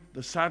came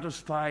the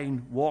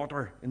satisfying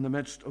water in the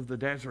midst of the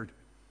desert.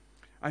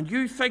 And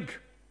you think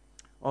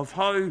of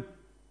how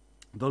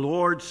the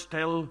Lord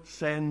still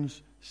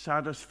sends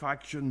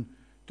satisfaction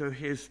to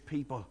his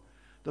people.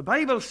 The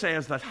Bible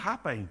says that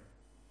happy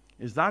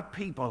is that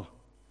people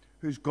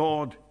whose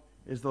God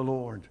is the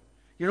Lord.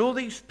 You know,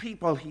 these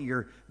people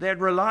here, they had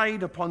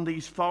relied upon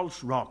these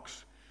false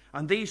rocks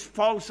and these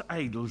false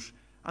idols,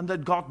 and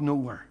they'd got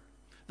nowhere.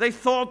 They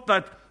thought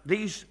that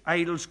these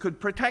idols could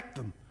protect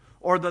them,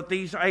 or that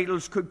these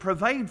idols could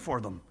provide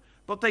for them,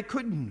 but they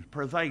couldn't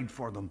provide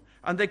for them,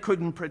 and they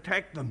couldn't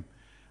protect them,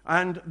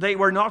 and they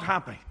were not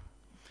happy.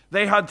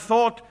 They had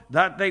thought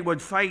that they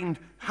would find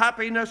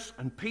happiness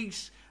and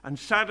peace and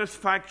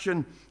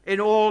satisfaction in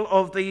all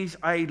of these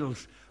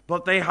idols,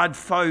 but they had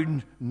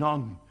found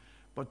none.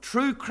 But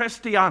true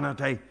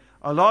Christianity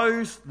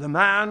allows the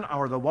man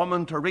or the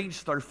woman to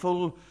reach their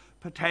full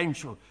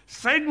potential.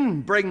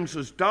 Sin brings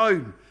us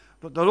down,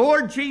 but the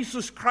Lord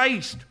Jesus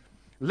Christ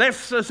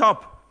lifts us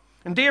up.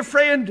 And dear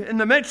friend, in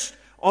the midst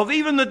of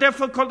even the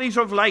difficulties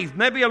of life,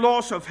 maybe a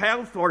loss of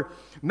health, or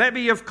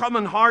maybe you've come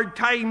in hard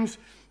times,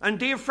 and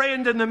dear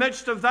friend, in the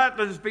midst of that,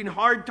 there's been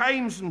hard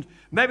times, and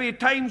maybe at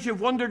times you've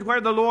wondered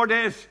where the Lord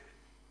is.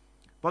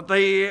 But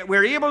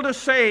we're able to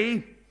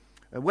say,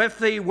 with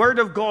the word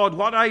of God,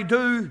 what I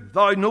do,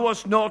 thou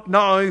knowest not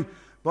now,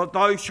 but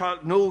thou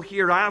shalt know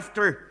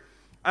hereafter.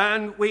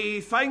 And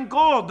we thank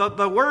God that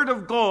the word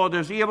of God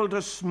is able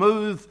to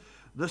smooth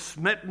the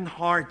smitten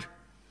heart.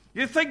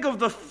 You think of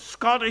the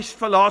Scottish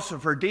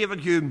philosopher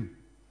David Hume.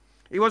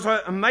 He was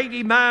a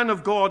mighty man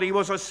of God. He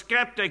was a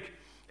skeptic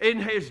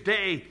in his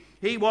day.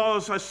 He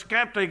was a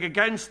skeptic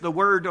against the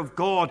word of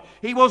God.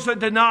 He was a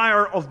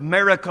denier of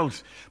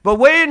miracles. But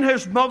when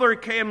his mother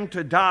came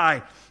to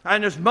die,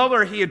 and his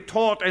mother he had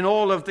taught in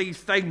all of these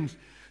things,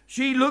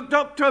 she looked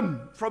up to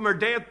him from her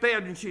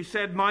deathbed and she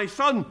said, "My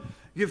son,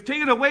 you've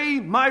taken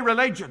away my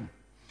religion,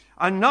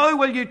 and now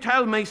will you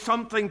tell me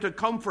something to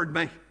comfort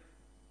me?"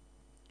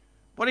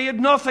 But he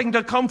had nothing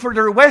to comfort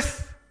her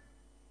with.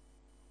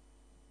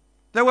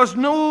 There was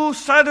no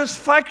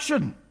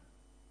satisfaction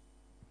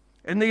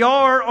in the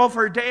hour of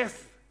her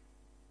death.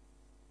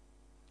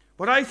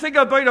 But I think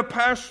about a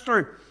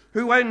pastor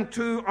who went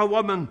to a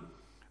woman,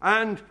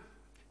 and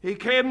he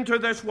came to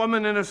this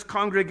woman in his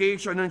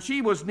congregation, and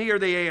she was near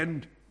the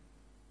end.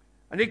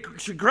 And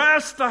she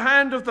grasped the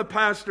hand of the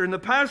pastor, and the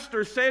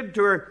pastor said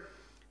to her,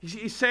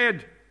 she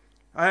said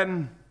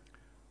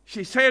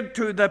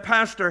to the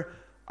pastor,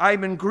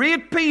 "I'm in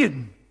great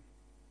pain,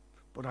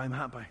 but I'm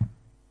happy.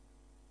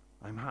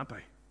 I'm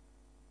happy."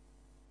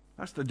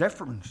 That's the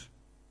difference.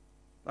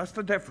 That's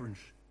the difference.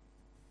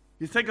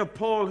 You think of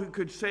Paul, who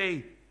could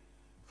say,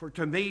 "For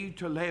to me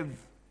to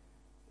live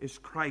is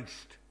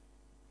Christ,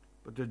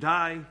 but to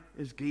die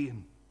is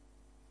gain."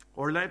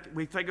 Or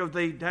we think of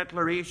the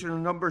declaration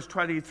in Numbers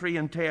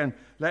 23:10,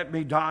 "Let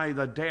me die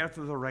the death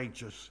of the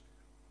righteous,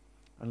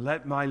 and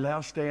let my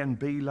last end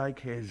be like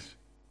his."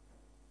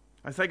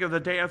 I think of the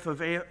death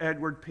of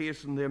Edward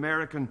Payson, the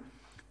American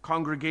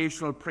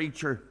congregational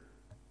preacher.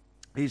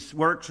 His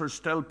works are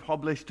still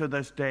published to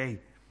this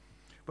day.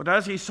 But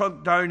as he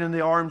sunk down in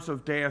the arms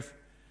of death,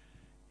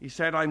 he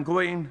said, "I'm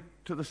going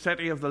to the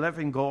city of the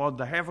living God,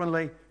 the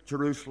heavenly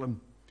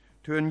Jerusalem,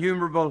 to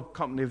innumerable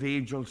company of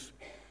angels,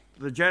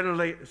 to the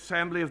general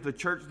assembly of the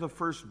church of the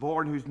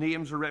firstborn, whose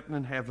names are written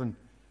in heaven.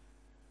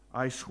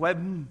 I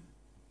swim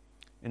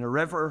in a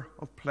river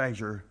of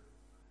pleasure.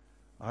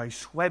 I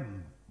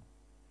swim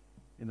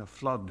in a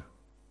flood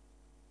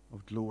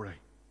of glory."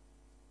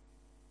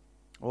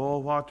 Oh,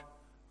 what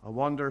a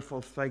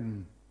wonderful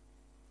thing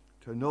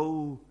to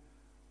know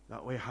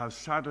that we have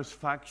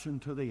satisfaction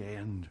to the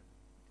end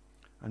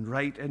and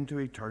right into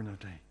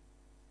eternity.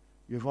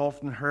 You've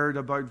often heard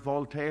about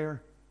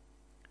Voltaire,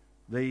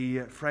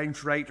 the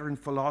French writer and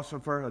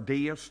philosopher, a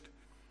deist,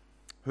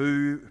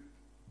 who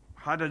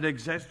had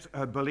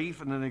a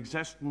belief in an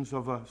existence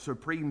of a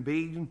supreme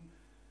being,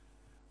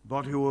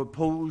 but who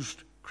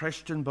opposed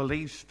Christian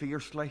beliefs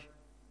fiercely.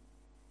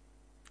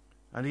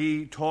 And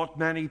he taught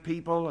many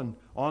people, and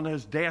on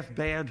his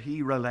deathbed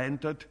he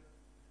relented.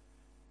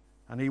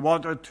 And he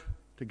wanted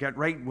to get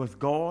right with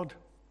God.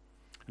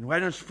 And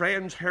when his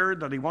friends heard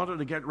that he wanted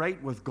to get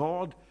right with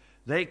God,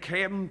 they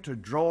came to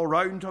draw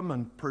round him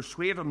and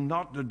persuade him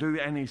not to do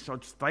any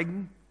such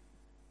thing.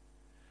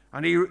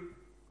 And he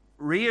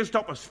raised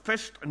up his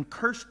fist and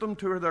cursed them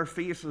to their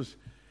faces.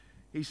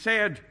 He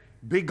said,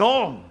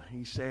 "Begone,"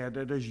 he said,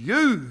 "it is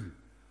you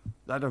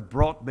that have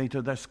brought me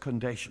to this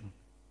condition."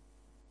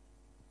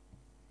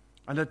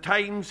 And at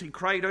times he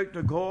cried out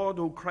to God,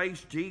 "O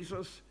Christ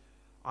Jesus,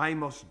 I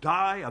must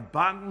die,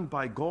 abandoned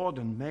by God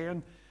and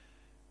men."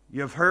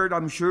 You've heard,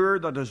 I'm sure,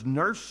 that his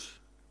nurse,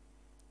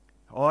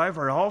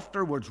 however,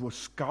 afterwards was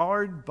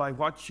scarred by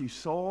what she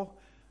saw.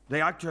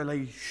 They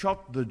actually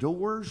shut the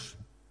doors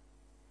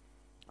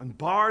and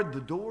barred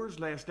the doors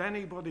lest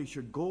anybody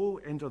should go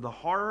into the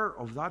horror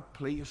of that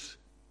place.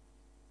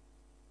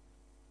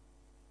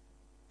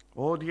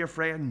 Oh, dear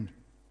friend,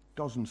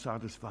 doesn't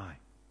satisfy.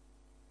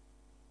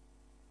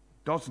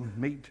 Doesn't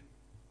meet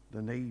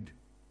the need.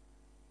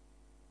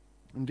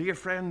 And dear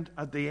friend,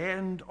 at the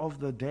end of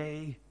the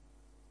day,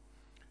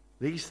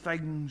 these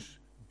things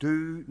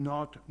do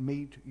not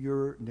meet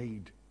your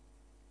need.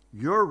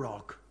 Your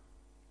rock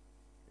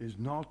is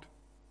not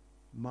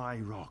my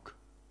rock.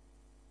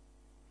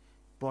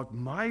 But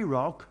my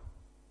rock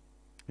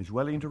is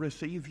willing to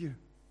receive you.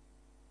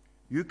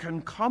 You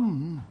can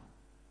come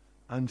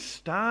and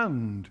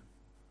stand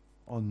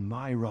on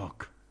my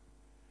rock.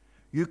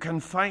 You can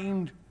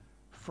find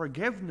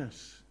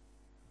forgiveness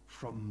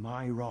from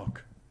my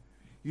rock.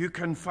 You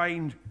can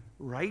find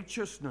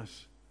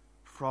righteousness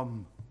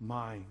from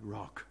my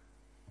rock.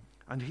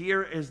 And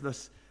here is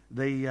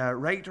the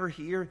writer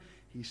here.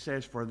 He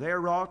says, "For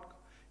their rock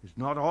is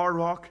not our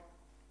rock,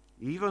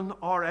 even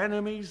our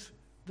enemies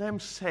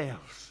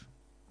themselves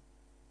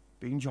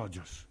being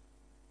judges."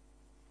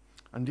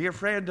 And dear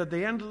friend, at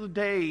the end of the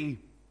day,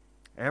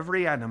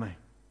 every enemy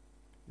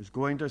is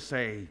going to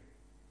say,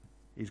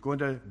 he's going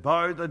to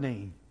bow the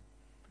knee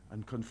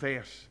and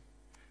confess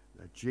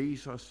that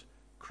Jesus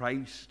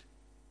Christ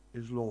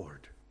is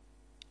Lord.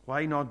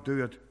 Why not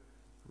do it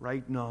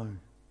right now?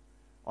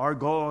 Our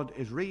God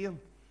is real.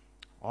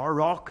 Our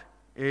rock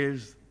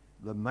is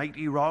the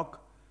mighty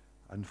rock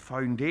and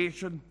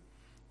foundation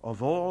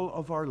of all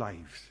of our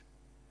lives.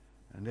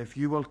 And if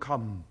you will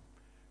come,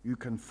 you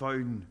can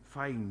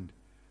find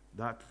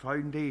that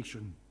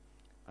foundation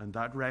and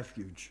that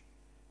refuge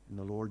in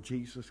the Lord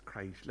Jesus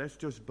Christ. Let's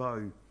just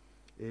bow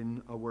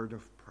in a word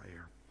of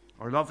prayer.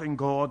 Our loving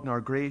God and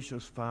our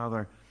gracious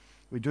Father,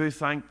 we do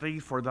thank Thee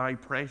for Thy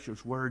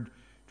precious word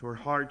to our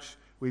hearts.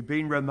 We've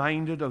been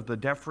reminded of the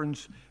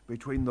difference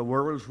between the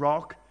world's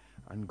rock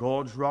and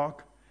God's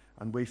rock,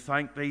 and we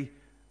thank Thee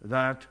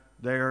that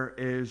there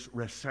is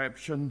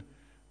reception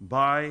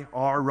by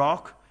our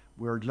rock.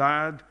 We're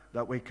glad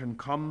that we can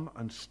come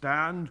and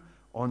stand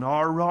on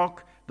our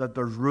rock, that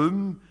there's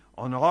room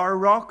on our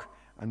rock.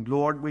 And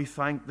Lord, we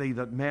thank Thee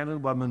that men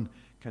and women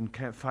can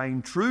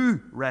find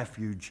true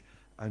refuge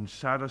and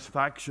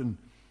satisfaction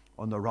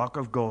on the rock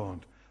of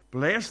God.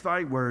 Bless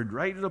Thy word,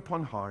 write it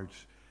upon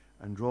hearts,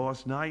 and draw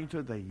us nigh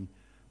to Thee.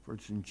 For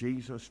it's in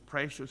Jesus'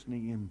 precious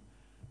name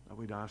that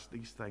we'd ask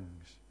these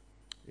things.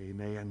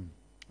 Amen.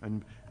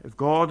 And if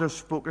God has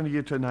spoken to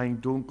you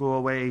tonight, don't go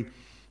away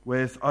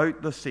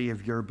without the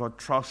Savior, but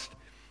trust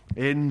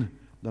in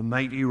the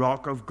mighty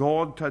rock of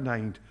God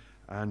tonight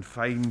and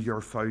find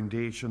your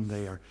foundation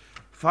there.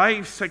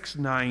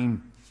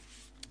 569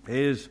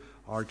 is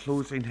our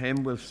closing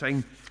hymn. We'll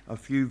sing a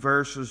few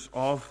verses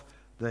of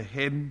the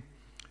hymn.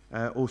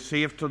 O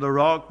safe to the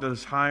rock that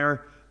is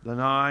higher than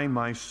I,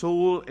 my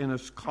soul in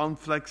its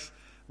conflicts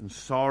and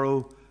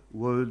sorrow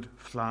would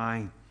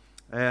fly.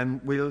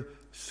 And we'll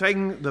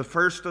sing the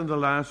first and the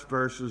last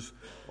verses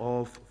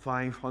of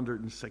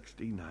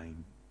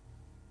 569.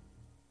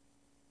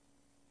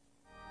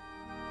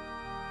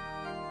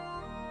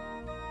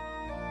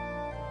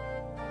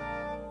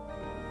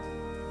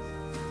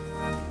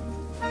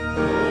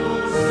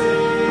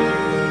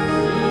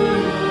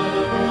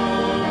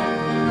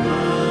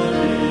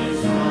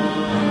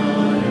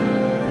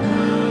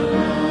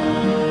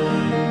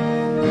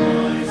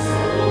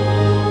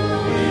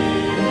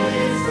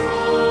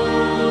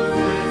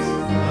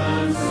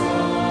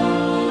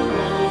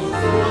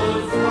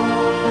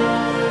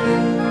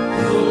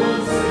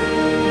 Those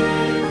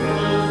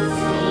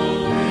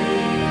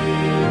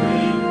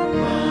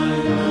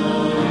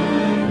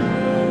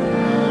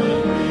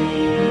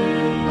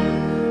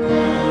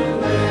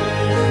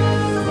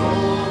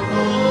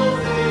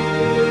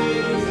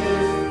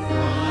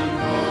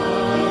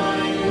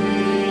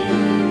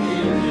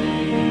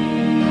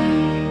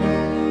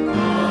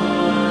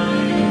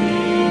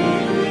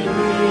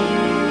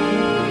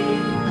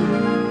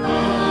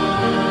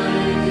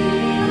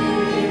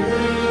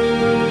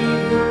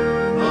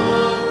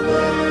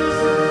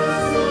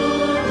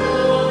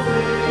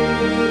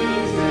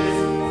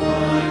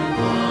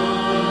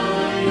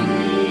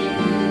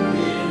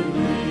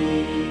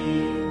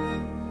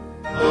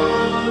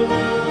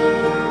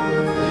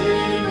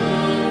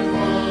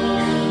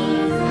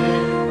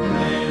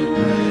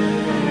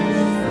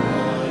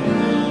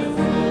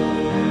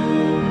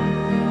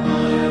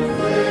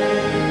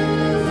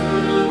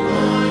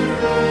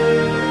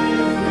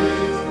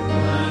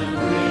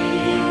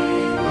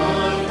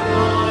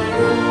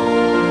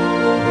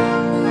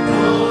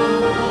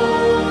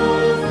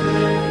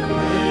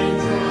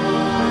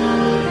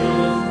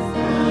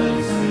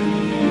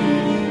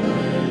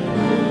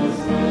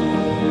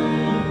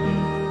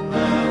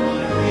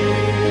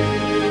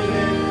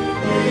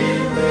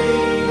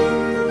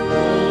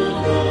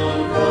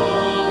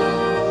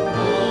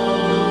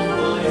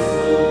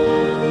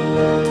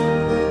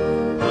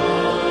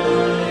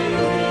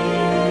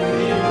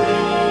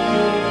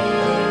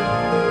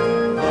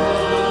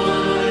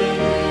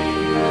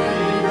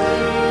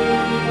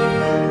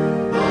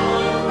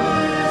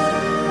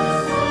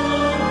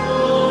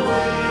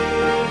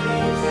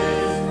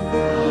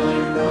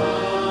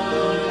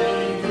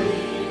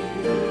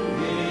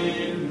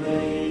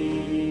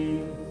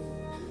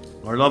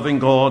loving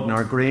God and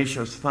our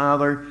gracious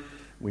Father,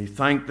 we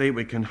thank Thee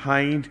we can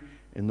hide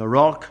in the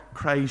rock,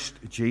 Christ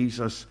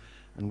Jesus.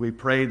 And we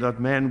pray that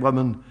men and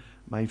women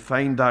might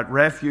find that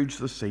refuge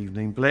this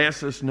evening.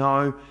 Bless us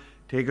now.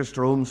 Take us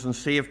to homes in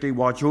safety.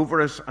 Watch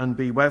over us and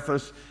be with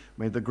us.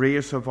 May the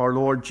grace of our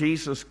Lord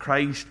Jesus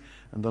Christ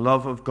and the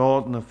love of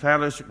God and the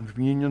fellowship and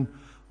communion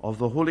of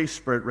the Holy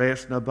Spirit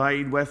rest and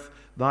abide with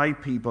Thy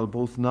people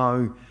both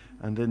now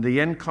and in the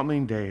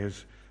incoming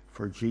days,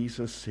 for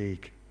Jesus'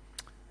 sake.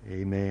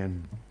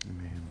 Amen.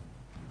 Amen.